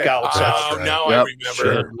advance scouts out. Oh, now I remember.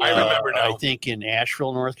 Sure. I remember now. I think in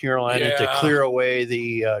Asheville, North Carolina, to clear away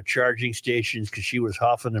the charging stations because she was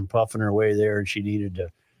huffing and puffing her way there, and she needed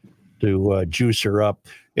to juice her up.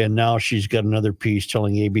 And now she's got another piece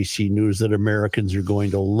telling ABC News that Americans are going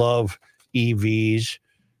to love EVs.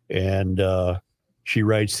 And she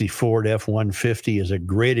writes the Ford F-150 is a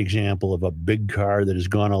great example of a big car that has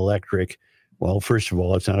gone electric. Well, first of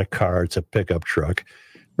all, it's not a car, it's a pickup truck.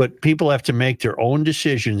 But people have to make their own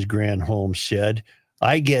decisions, Granholm said.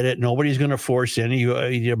 I get it. Nobody's going to force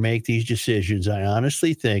anybody to make these decisions. I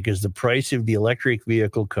honestly think as the price of the electric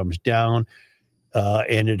vehicle comes down,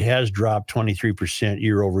 and it has dropped 23%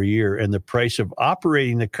 year over year, and the price of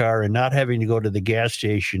operating the car and not having to go to the gas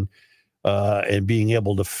station and being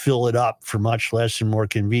able to fill it up for much less and more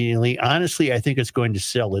conveniently. Honestly, I think it's going to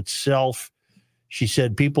sell itself. She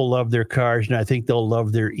said people love their cars, and I think they'll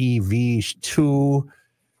love their EVs too.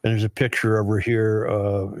 And there's a picture of her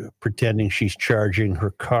here pretending she's charging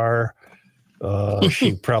her car.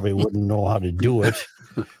 She probably wouldn't know how to do it.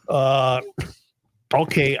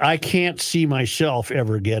 Okay, I can't see myself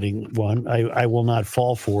ever getting one. I will not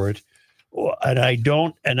fall for it. And I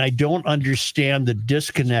don't understand the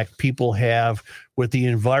disconnect people have with the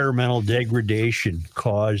environmental degradation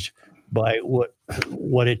caused by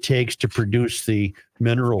what it takes to produce the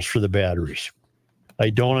minerals for the batteries. I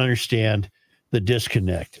don't understand the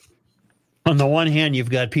disconnect. On the one hand, you've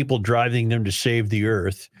got people driving them to save the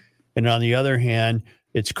earth, and on the other hand,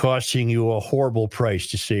 it's costing you a horrible price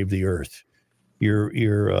to save the earth. You're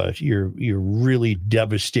really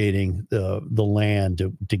devastating the land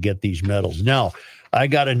to get these metals. Now, I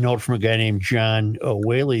got a note from a guy named John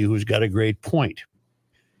Whaley who's got a great point.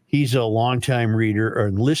 He's a longtime reader or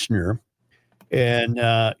listener,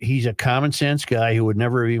 and he's a common sense guy who would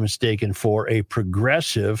never be mistaken for a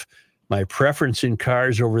progressive. My preference in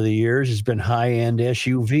cars over the years has been high-end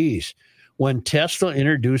SUVs. When Tesla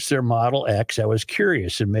introduced their Model X, I was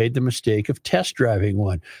curious and made the mistake of test driving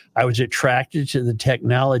one. I was attracted to the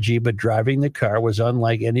technology, but driving the car was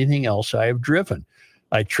unlike anything else I have driven.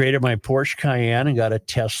 I traded my Porsche Cayenne and got a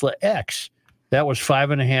Tesla X. That was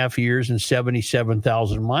 5.5 years and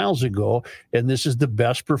 77,000 miles ago, and this is the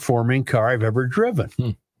best performing car I've ever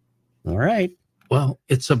driven. All right. Well,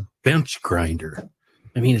 it's a bench grinder.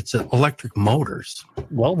 I mean, it's electric motors.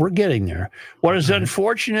 Well, we're getting there. What is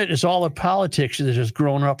unfortunate is all the politics that has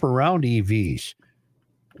grown up around EVs.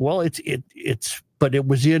 Well, but it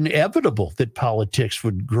was inevitable that politics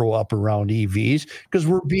would grow up around EVs because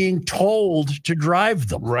we're being told to drive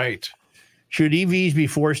them. Right. Should EVs be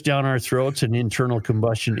forced down our throats and internal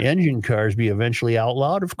combustion engine cars be eventually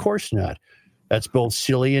outlawed? Of course not. That's both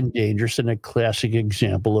silly and dangerous and a classic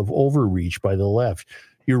example of overreach by the left.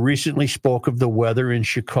 You recently spoke of the weather in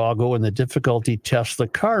Chicago and the difficulty Tesla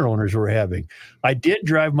car owners were having. I did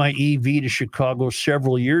drive my EV to Chicago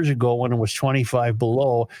several years ago when it was 25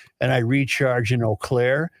 below, and I recharged in Eau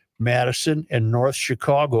Claire, Madison, and North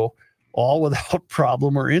Chicago, all without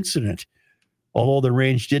problem or incident. Although the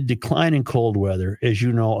range did decline in cold weather, as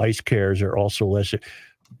you know, ICE cars are also less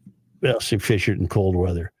efficient in cold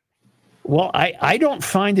weather. Well, I don't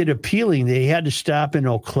find it appealing. They had to stop in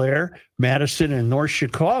Eau Claire, Madison, and North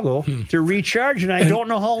Chicago to recharge, and I don't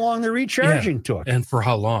know how long the recharging took. And for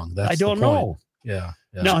how long? I don't know. Yeah.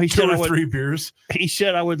 No, he said 2 or 3 beers. He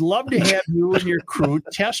said, I would love to have you and your crew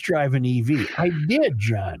test drive an EV. I did,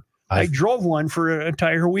 John. I drove one for an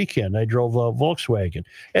entire weekend. I drove a Volkswagen,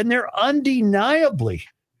 and they're undeniably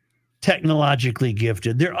technologically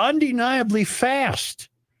gifted. They're undeniably fast.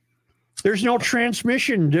 There's no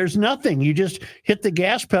transmission. There's nothing. You just hit the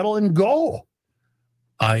gas pedal and go.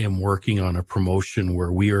 I am working on a promotion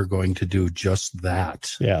where we are going to do just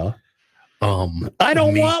that. Yeah. I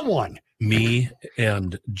don't want one. Me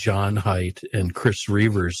and John Haidt and Chris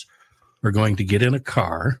Reavers are going to get in a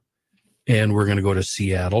car, and we're going to go to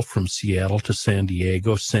Seattle, from Seattle to San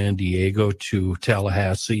Diego to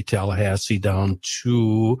Tallahassee, Tallahassee down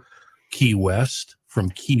to Key West,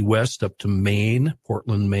 from Key West up to Maine,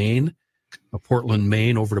 Portland, Maine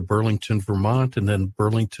over to Burlington, Vermont, and then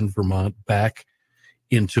Burlington, Vermont back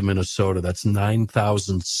into Minnesota. That's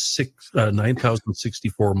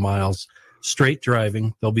 9,064 miles straight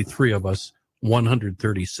driving. There'll be 3 of us,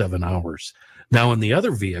 137 hours. Now in the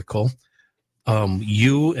other vehicle,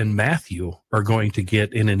 you and Matthew are going to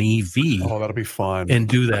get in an EV. Oh, that'll be fun. And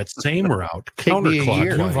do that same route. Take me a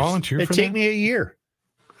year. You volunteer for Take that? me a year.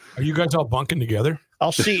 Are you guys all bunking together?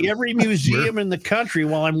 I'll see every museum in the country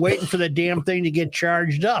while I'm waiting for the damn thing to get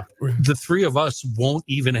charged up. The 3 of us won't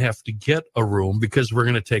even have to get a room because we're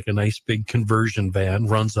going to take a nice big conversion van,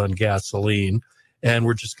 runs on gasoline, and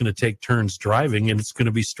we're just going to take turns driving, and it's going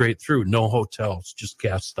to be straight through. No hotels, just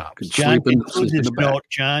gas stops. John concludes his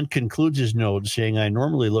note saying, I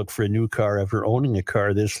normally look for a new car after owning a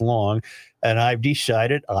car this long, and I've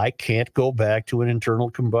decided I can't go back to an internal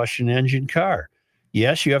combustion engine car.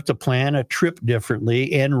 Yes, you have to plan a trip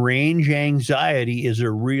differently, and range anxiety is a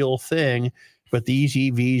real thing, but these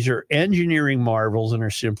EVs are engineering marvels and are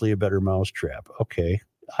simply a better mousetrap. Okay.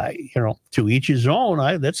 To each his own.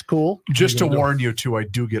 That's cool. Just to warn you, too, I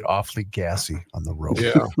do get awfully gassy on the road.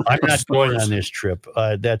 Yeah. I'm not going on this trip.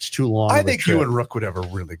 That's too long. I think you and Rook would have a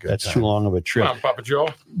really good That's time. too long of a trip. Come on, Papa Joe.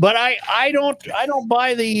 But I don't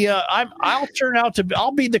buy the.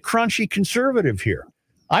 I'll be the crunchy conservative here.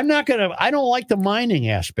 I don't like the mining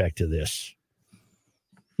aspect of this.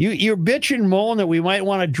 You're bitching, moan that we might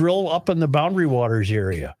want to drill up in the Boundary Waters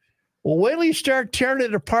area. Well, wait till you start tearing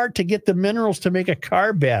it apart to get the minerals to make a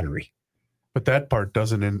car battery. But that part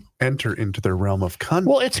doesn't enter into their realm of content.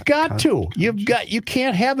 Well, it's got to. You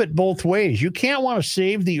can't have it both ways. You can't want to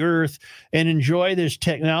save the earth and enjoy this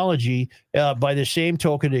technology by the same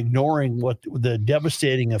token ignoring what the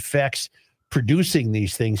devastating effects producing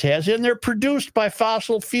these things has, and they're produced by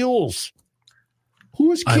fossil fuels.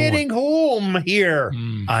 Who's kidding whom here?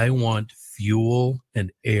 I want fuel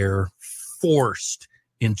and air forced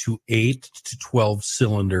into 8 to 12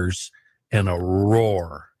 cylinders and a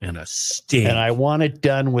roar and a sting. And I want it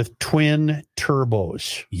done with twin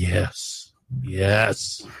turbos. Yes.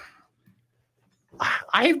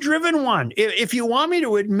 I've driven one. If you want me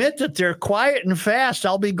to admit that they're quiet and fast,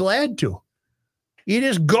 I'll be glad to. You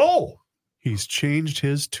just go. He's changed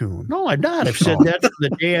his tune. No, I'm not. I've said that the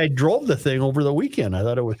day I drove the thing over the weekend.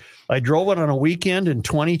 I drove it on a weekend in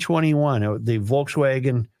 2021, the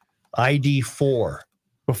Volkswagen ID4.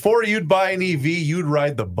 Before you'd buy an EV, you'd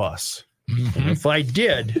ride the bus. And if I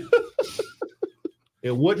did,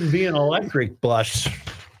 it wouldn't be an electric bus.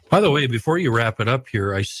 By the way, before you wrap it up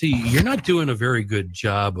here, I see you're not doing a very good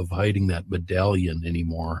job of hiding that medallion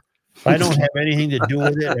anymore. I don't have anything to do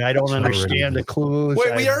with it. I don't understand the clues.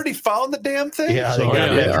 Wait, we already found the damn thing? Yeah, they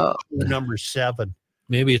got number 7.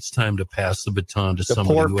 Maybe it's time to pass the baton to the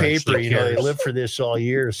somebody poor who paper, actually cares. they live for this all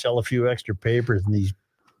year, sell a few extra papers, and these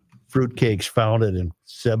fruitcakes found it in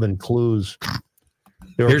 7 clues.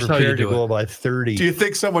 They were Here's how you prepared to do go it. by 30. Do you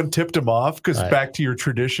think someone tipped them off? Because back to your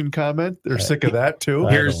tradition comment, they're sick of that too.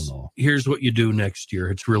 I don't know. Here's what you do next year.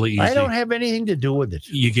 It's really easy. I don't have anything to do with it.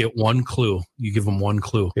 You get one clue. You give them one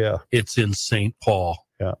clue. Yeah. It's in St. Paul.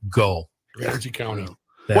 Yeah. Go. Ramsey County.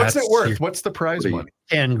 What's That's it worth? your- What's the prize money?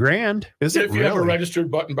 10 grand. Is it If you have a really?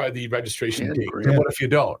 registered button by the registration date. And what if you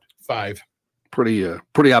don't? 5.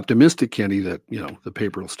 Pretty optimistic, Kenny, that the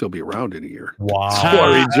paper will still be around in a year. Wow.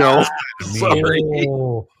 Sorry, Joe. Sorry.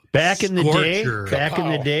 Oh, back in the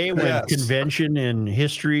Scorcher. day when Yes. convention and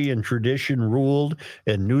history and tradition ruled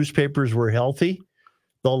and newspapers were healthy,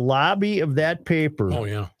 the lobby of that paper Oh,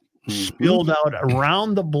 yeah. spilled out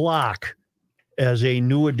around the block as a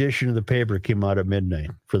new edition of the paper came out at midnight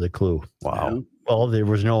for the Clue. Wow. Well, there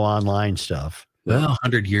was no online stuff. Well,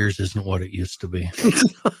 100 years isn't what it used to be.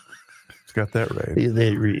 It's got that right.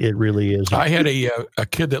 It really is. I had a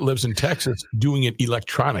kid that lives in Texas doing it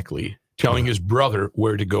electronically, telling his brother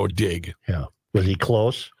where to go dig. Yeah. Was he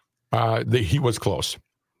close? He was close,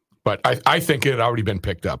 but I think it had already been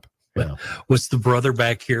picked up. Yeah. Was the brother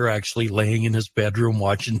back here actually laying in his bedroom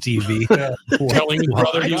watching TV? Telling his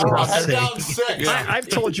brother he was For out God's there. sake. I've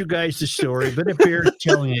told you guys the story, but it bears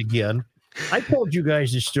telling again. I told you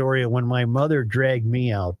guys the story of when my mother dragged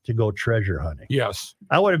me out to go treasure hunting. Yes.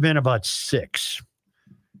 I would have been about 6.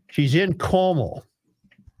 She's in Como,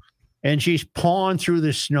 and she's pawing through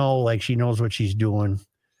the snow like she knows what she's doing.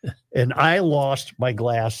 And I lost my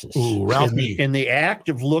glasses. Ooh, Ralphie. In the act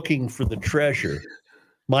of looking for the treasure,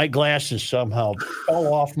 my glasses somehow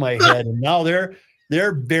fell off my head, and now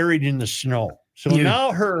they're buried in the snow. So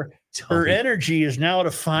now her energy is now to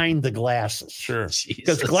find the glasses. Sure.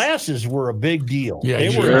 Because glasses were a big deal. Yeah,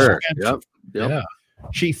 they were Sure. expensive. Yep. Yeah.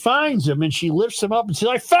 She finds them and she lifts them up and says,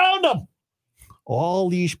 I found them. All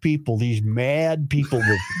these people, these mad people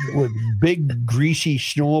with big greasy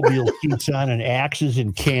snowmobile seats on and axes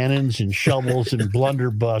and cannons and shovels and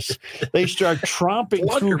blunderbuss, they start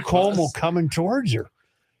tromping through Como coming towards her.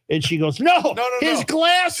 And she goes, no, his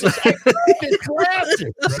glasses. I found his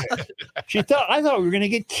glasses. Right. I thought we were going to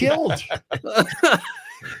get killed.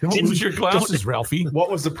 Don't lose your glasses, Ralphie.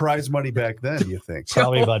 What was the prize money back then, you think?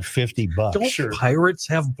 Probably about $50. Don't pirates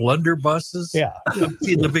have blunderbusses? Yeah.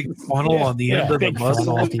 In the big funnel on the end of the big bus.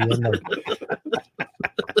 funnel at the end of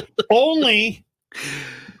Only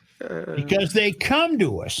because they come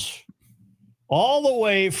to us all the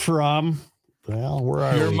way from, where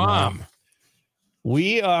are Your we mom. now?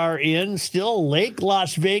 We are in still Lake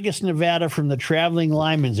Las Vegas, Nevada from the Traveling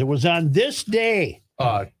Lymans. It was on this day.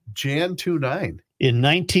 Jan 29. In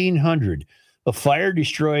 1900, a fire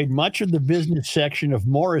destroyed much of the business section of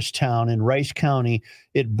Morristown in Rice County.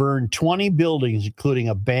 It burned 20 buildings, including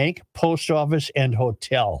a bank, post office, and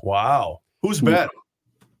hotel. Wow. Who's been?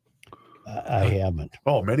 I haven't.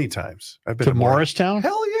 Oh, many times. I've been To Morristown?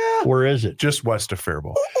 Hell yeah. Where is it? Just west of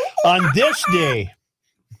Faribault. On this day,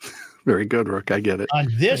 Very good, Rook. I get it. on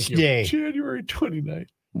this day, January 29th.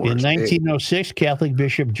 in 1906, Catholic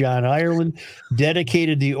Bishop John Ireland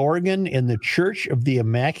dedicated the organ in the Church of the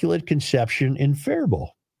Immaculate Conception in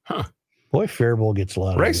Faribault. Huh. Boy, Faribault gets a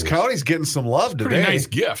lot of Rice news. County's getting some love today. Pretty nice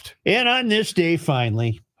gift. And on this day,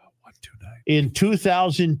 finally, in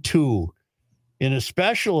 2002, in a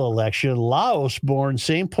special election, Laos-born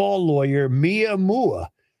St. Paul lawyer Mia Mua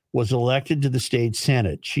was elected to the state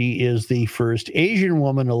Senate. She is the first Asian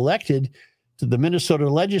woman elected to the Minnesota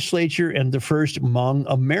legislature and the first Hmong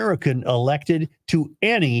American elected to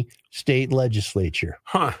any state legislature.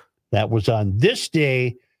 Huh. That was on this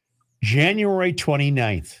day, January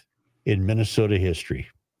 29th, in Minnesota history.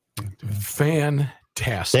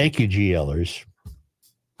 Fantastic. Thank you, GLers.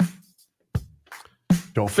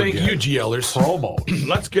 Don't Thank forget. you, GLers. Promos.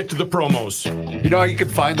 Let's get to the promos. You know how you can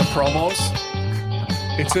find the promos?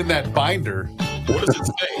 It's in that binder What does it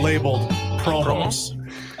say? labeled promos.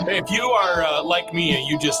 Hey, if you are like me and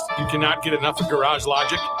you cannot get enough of Garage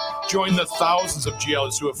Logic, join the thousands of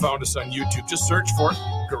GLs who have found us on YouTube. Just search for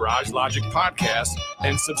Garage Logic Podcast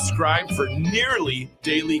and subscribe for nearly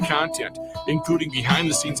daily content, including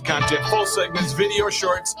behind-the-scenes content, full segments, video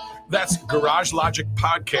shorts. That's Garage Logic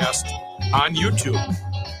Podcast on YouTube.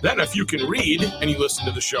 Then, if you can read and you listen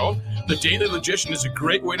to the show, the Daily Logician is a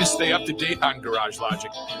great way to stay up to date on Garage Logic.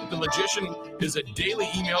 The Logician is a daily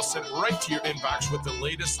email sent right to your inbox with the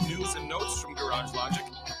latest news and notes from Garage Logic.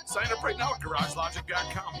 Sign up right now at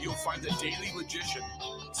GarageLogic.com. You'll find the Daily Logician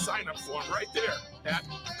sign-up form right there at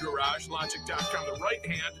GarageLogic.com, the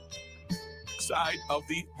right-hand side of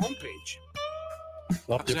the homepage.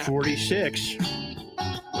 Up to 46.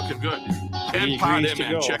 Looking good. 80 And degrees to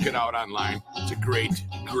PodMN, go. check it out online. It's a great,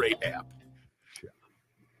 great app.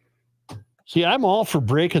 See, I'm all for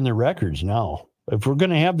breaking the records now. if we're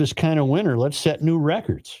going to have this kind of winter, let's set new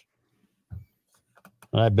records.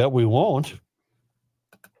 And I bet we won't.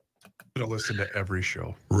 I'm going to listen to every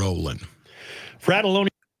show. Rolling. Fratelloni.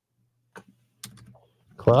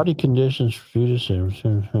 Cloudy conditions.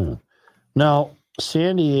 Now,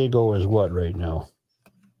 San Diego is what right now?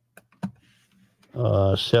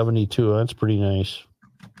 72. That's pretty nice.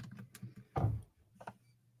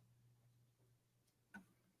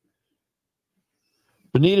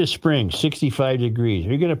 Bonita Springs, 65 degrees.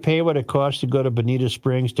 Are you going to pay what it costs to go to Bonita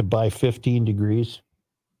Springs to buy 15 degrees?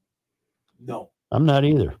 No. I'm not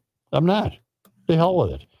either. I'm not. The hell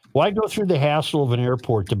with it. Why go through the hassle of an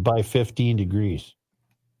airport to buy 15 degrees?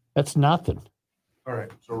 That's nothing. All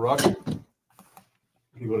right. So, Rock,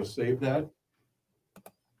 you go to save that?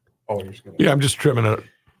 Oh, you're just going to. Yeah, I'm just trimming it.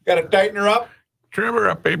 Got to tighten her up? Trim her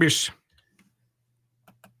up, babies.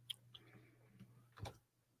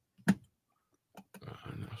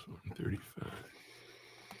 35.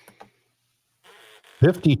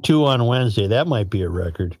 52 on Wednesday. That might be a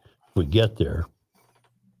record if we get there.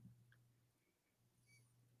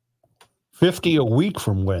 50 a week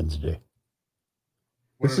from Wednesday.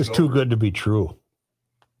 This is too good to be true.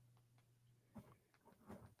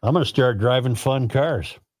 I'm going to start driving fun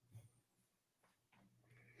cars.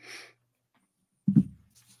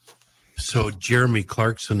 So Jeremy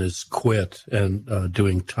Clarkson has quit and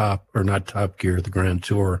doing not Top Gear, the Grand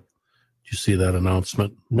Tour. Did you see that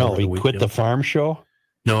announcement? No, he quit the farm show?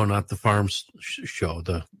 No, not the farm show,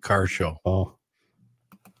 the car show. Oh.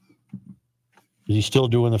 Is he still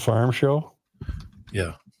doing the farm show?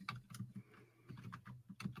 Yeah.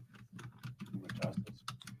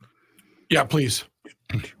 Yeah, please.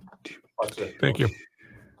 Thank you.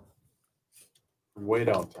 Way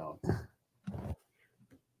downtown.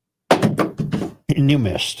 And you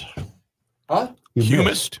missed. Huh? You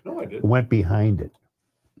missed? No, I didn't. Went behind it.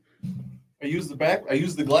 I used the back. I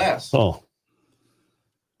used the glass. Oh.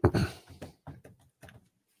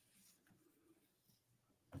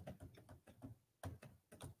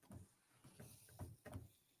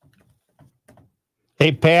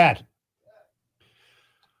 Hey, Pat.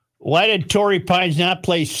 Why did Torrey Pines not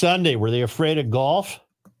play Sunday? Were they afraid of golf?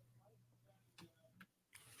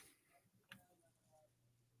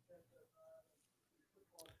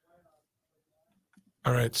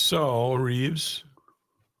 All right, so Reeves.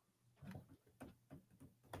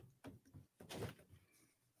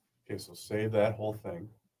 Okay, so save that whole thing.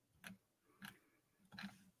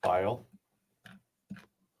 File.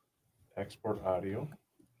 Export audio.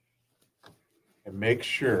 And make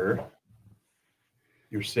sure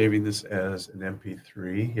you're saving this as an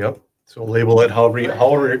MP3. Yep. So label it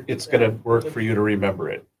however it's going to work for you to remember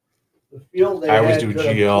it. The field they I always had do could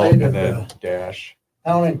have GL played and at then the dash.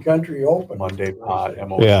 Town and Country Open. Monday pod,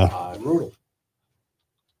 MO Yeah. pod, Brutal.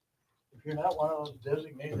 If you're not one of those and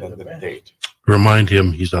designated then the events. date. Remind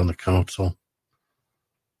him he's on the council.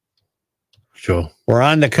 Joe. We're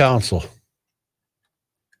on the council.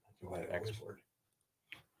 Go ahead, export.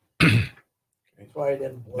 That's why I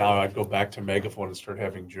didn't play. Now I'd go back to Megaphone and start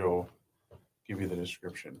having Joe give you the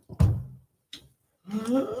description.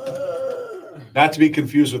 Not to be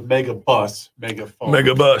confused with Megabus, Megaphone.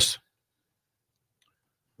 Megabus.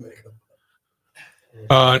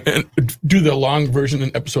 And do the long version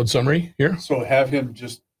and episode summary here. So have him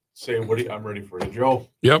just say, I'm ready for you, Joe.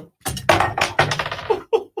 Yep.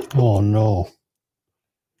 Oh, no.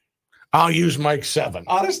 I'll use Mike 7.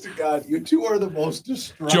 Honest to God, you two are the most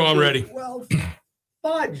destructive. Joe, I'm ready. Well,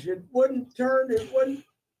 fudge. It wouldn't turn. It wouldn't.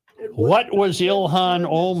 What was Ilhan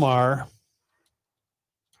Omar?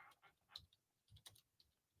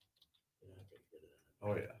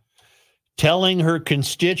 Oh, yeah. Telling her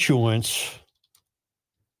constituents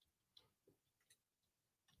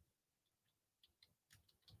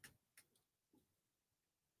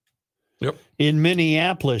Yep. in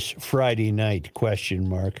Minneapolis Friday night, question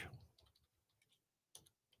mark.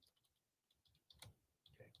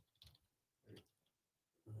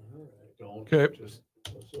 Okay.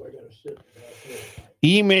 So I got to sit back here.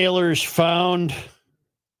 Emailers found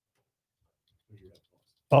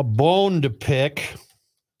a bone to pick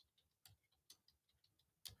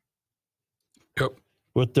Yep.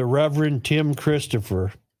 with the Reverend Tim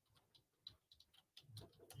Christopher.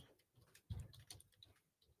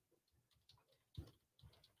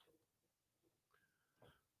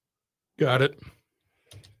 Got it.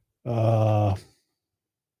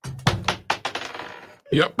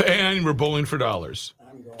 Yep. And we're bowling for dollars.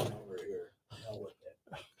 I'm going over here. Hell with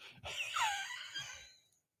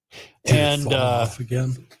it. And Fall off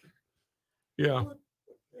again. Yeah. What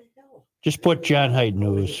the hell? just put John Hyde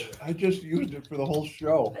News. I just used it for the whole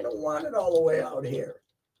show. I don't want it all the way out here.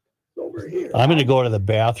 So over here. I'm going to go to the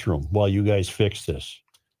bathroom while you guys fix this.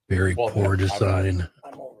 Very poor design.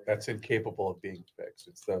 That's incapable of being fixed.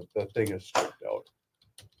 It's the thing is stripped out.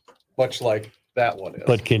 Much like that one is.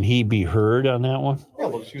 But can he be heard on that one? Yeah,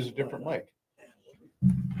 we'll just use a different mic.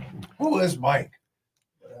 Who is Mike?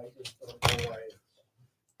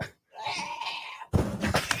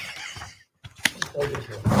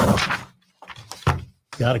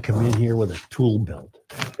 Got to come in here with a tool belt.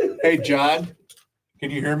 Hey, John,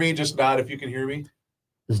 can you hear me? Just nod if you can hear me.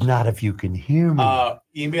 It's not if you can hear me.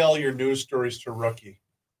 Email your news stories to Rookie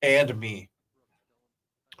and me.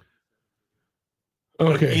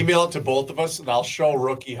 Okay. Email it to both of us, and I'll show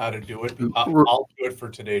Rookie how to do it. I'll do it for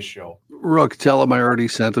today's show. Rook, tell him I already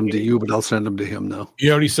sent them to you, but I'll send them to him now. He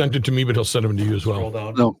already sent it to me, but he'll send them to you as well. Scroll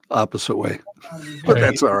down. No, opposite way. But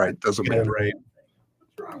that's all right. Doesn't Get it matter. right.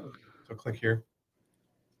 So click here.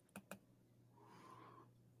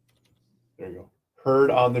 There you go. Heard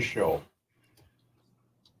on the show.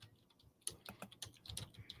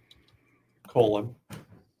 Colon.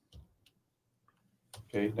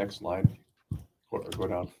 Okay, next line. Go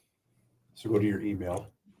down. So go to your email.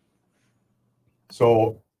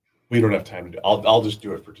 So we don't have time to do. I'll just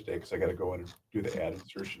do it for today because I got to go in and do the ad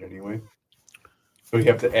insertion anyway. So you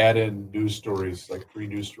have to add in news stories, like 3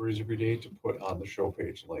 news stories every day to put on the show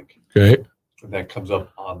page link. Okay. And that comes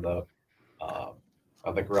up on the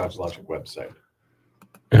Garage Logic website.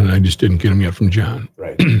 And I just didn't get them yet from John.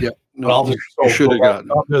 Right. Yep. No, you should have gotten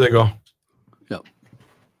them. Oh, there they go. Yep.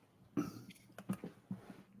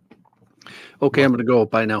 Okay, I'm going to go.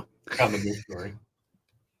 Bye now. On the news story.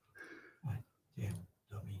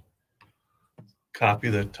 Copy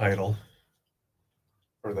the title,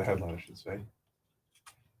 or the headline, I should say.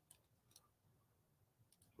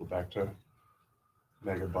 Go back to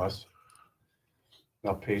Megabus.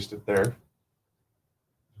 Now paste it there.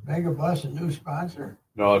 Megabus, a new sponsor.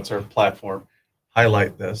 No, it's our platform.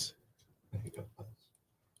 Highlight this.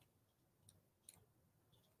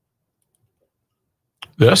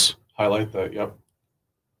 This? Highlight the, yep.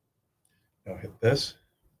 Now hit this.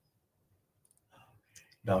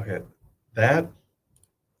 Now hit that.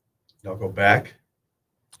 Now go back.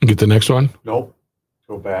 Get the next one. Nope.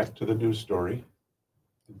 Go back to the news story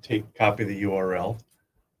and copy the URL.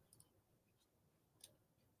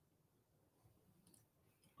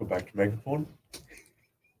 Go back to Megaphone.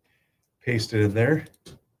 Paste it in there.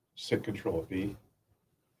 Just hit Control V.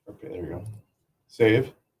 Okay, there you go.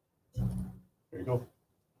 Save. There you go.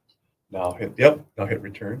 Now hit, now hit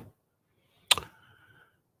return.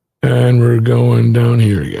 And we're going down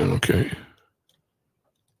here again. Okay.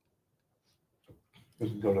 We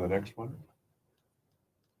can go to the next one.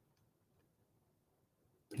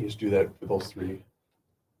 You just do that for those 3.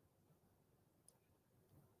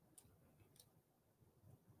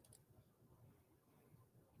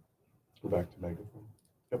 Go back to Megaphone.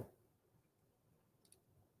 Yep.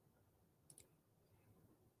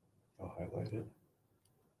 I'll highlight it.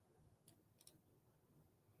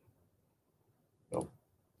 Nope.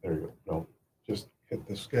 There you go. No. Just hit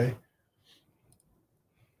this guy.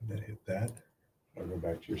 And then hit that. I'll go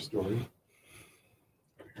back to your story.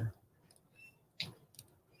 Here.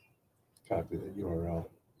 Copy the URL.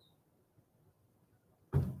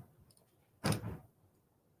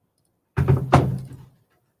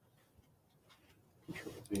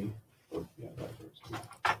 Control D. Oh, yeah, that works too.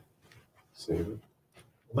 Save it.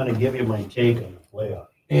 I'm going to give you my take on the playoff.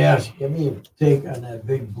 Yes, give me a take on that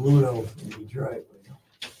big Bluto from Detroit.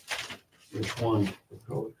 Which one? The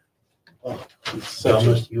coach. Oh,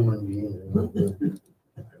 dumbest human being ever. You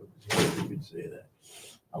could say that.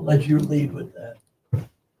 I'll let you lead with that.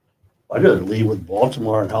 I'd rather lead with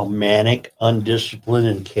Baltimore and how manic, undisciplined,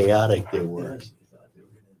 and chaotic they were. Yes, they thought they were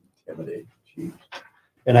going to intimidate the Chiefs.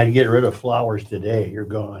 And I'd get rid of Flowers today. You're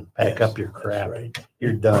gone. Pack up your crap. Right.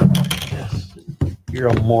 You're done. Yes. You're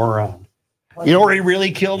a moron. You know where he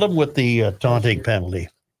really killed him? With the taunting penalty.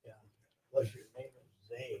 Yeah. Plus your name is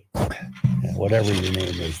Zay. Yeah, whatever your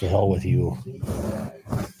name is, the hell with you.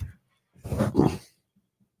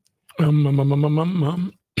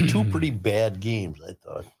 Two pretty bad games, I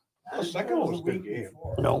thought. The second one was a good game.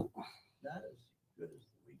 No. Not as good as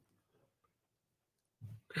the week.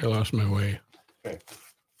 I lost my way. Okay.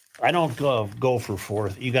 I don't go for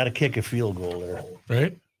fourth. You got to kick a field goal there.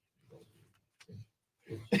 Right?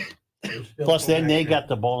 Plus, then they got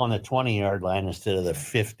the ball on the 20-yard line instead of the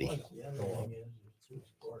 50. Plus, the other thing is 2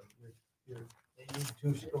 scores. They need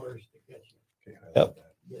 2 scores to catch you. Okay, Yep.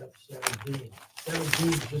 Get up 17.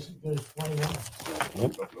 17 is just as good as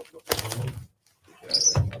 21.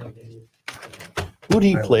 Who did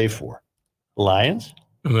he play for? Lions?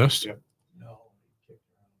 And this. Yep. No.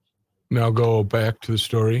 Now go back to the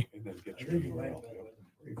story. And then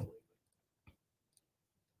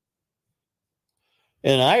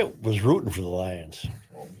And I was rooting for the Lions.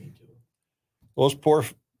 Those poor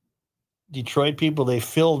Detroit people, they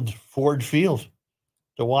filled Ford Field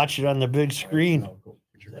to watch it on the big screen.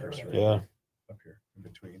 Yeah. Up here in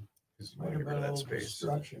between. Because you want to get rid of that space.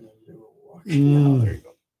 There you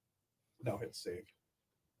go. Now hit save.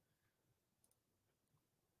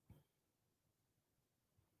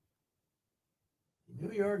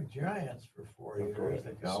 New York Giants for 4 years,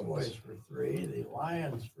 the Cowboys for 3, the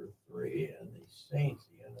Lions for 3, and the Saints.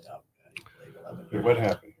 He ended up. He played 11 years. What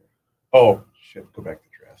happened here? Oh shit! Go back to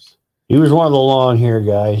drafts. He was one of the long hair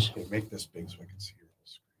guys. Okay, make this big so I can see your whole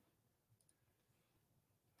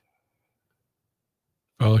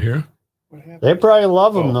screen. Oh, here. What happened? They probably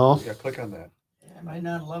love him though. Yeah, click on that. Yeah, I might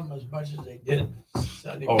not love them as much as they did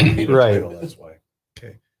Sunday. Oh, you need a Right. title, that's why.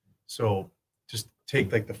 Okay, so just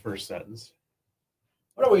take like the first sentence.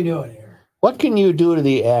 What are we doing here? What can you do to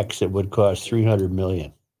the X that would cost $300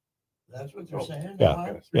 million? That's what they're saying? Yeah,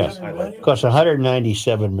 They want yes. 300 million? It costs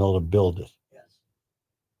 $197 million to build it. Yes.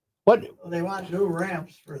 What? Well, they want new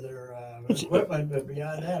ramps for their equipment, but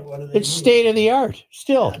beyond that, what do they It's need? state of the art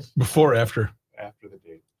still. Yes. Before, after. After the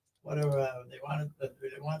date. Whatever they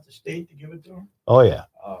want the state to give it to them. Oh yeah.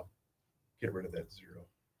 Get rid of that zero.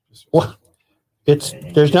 Just What?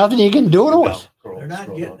 There's nothing you can do to it. They're not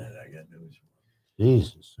getting it. I got news.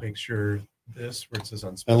 Jesus. Make sure this where it says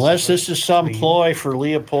on. Unless this is some ploy for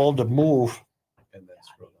Leopold to move And then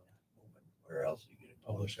scroll down. Where else you get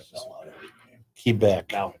Publish to episode. sell out everything?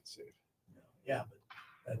 Quebec, Now it's saved. Yeah, but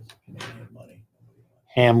that's Canadian money.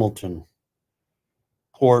 Hamilton,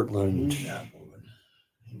 Portland, He's not moving.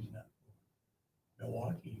 He's not moving.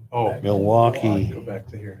 Milwaukee. Oh, Back to Milwaukee. Go back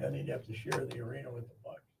to here. Then he'd have to share the arena with the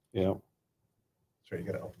Bucks. yeah. So you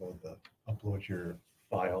got to upload your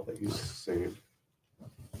file that you saved.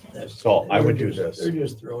 That's- So I would they're do just- this. They're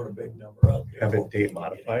just throwing a big number out there. Have it hoping date you get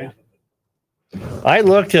modified? half of it. I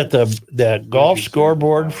looked at that golf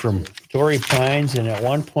scoreboard from Torrey Pines, and at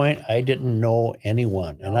one point I didn't know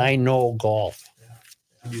anyone, and I know golf.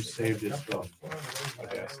 You saved it from.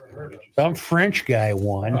 Some French guy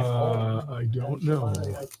won. I don't know.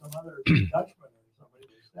 Some other Dutchman or somebody.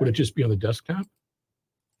 Would it just be on the desktop?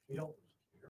 You don't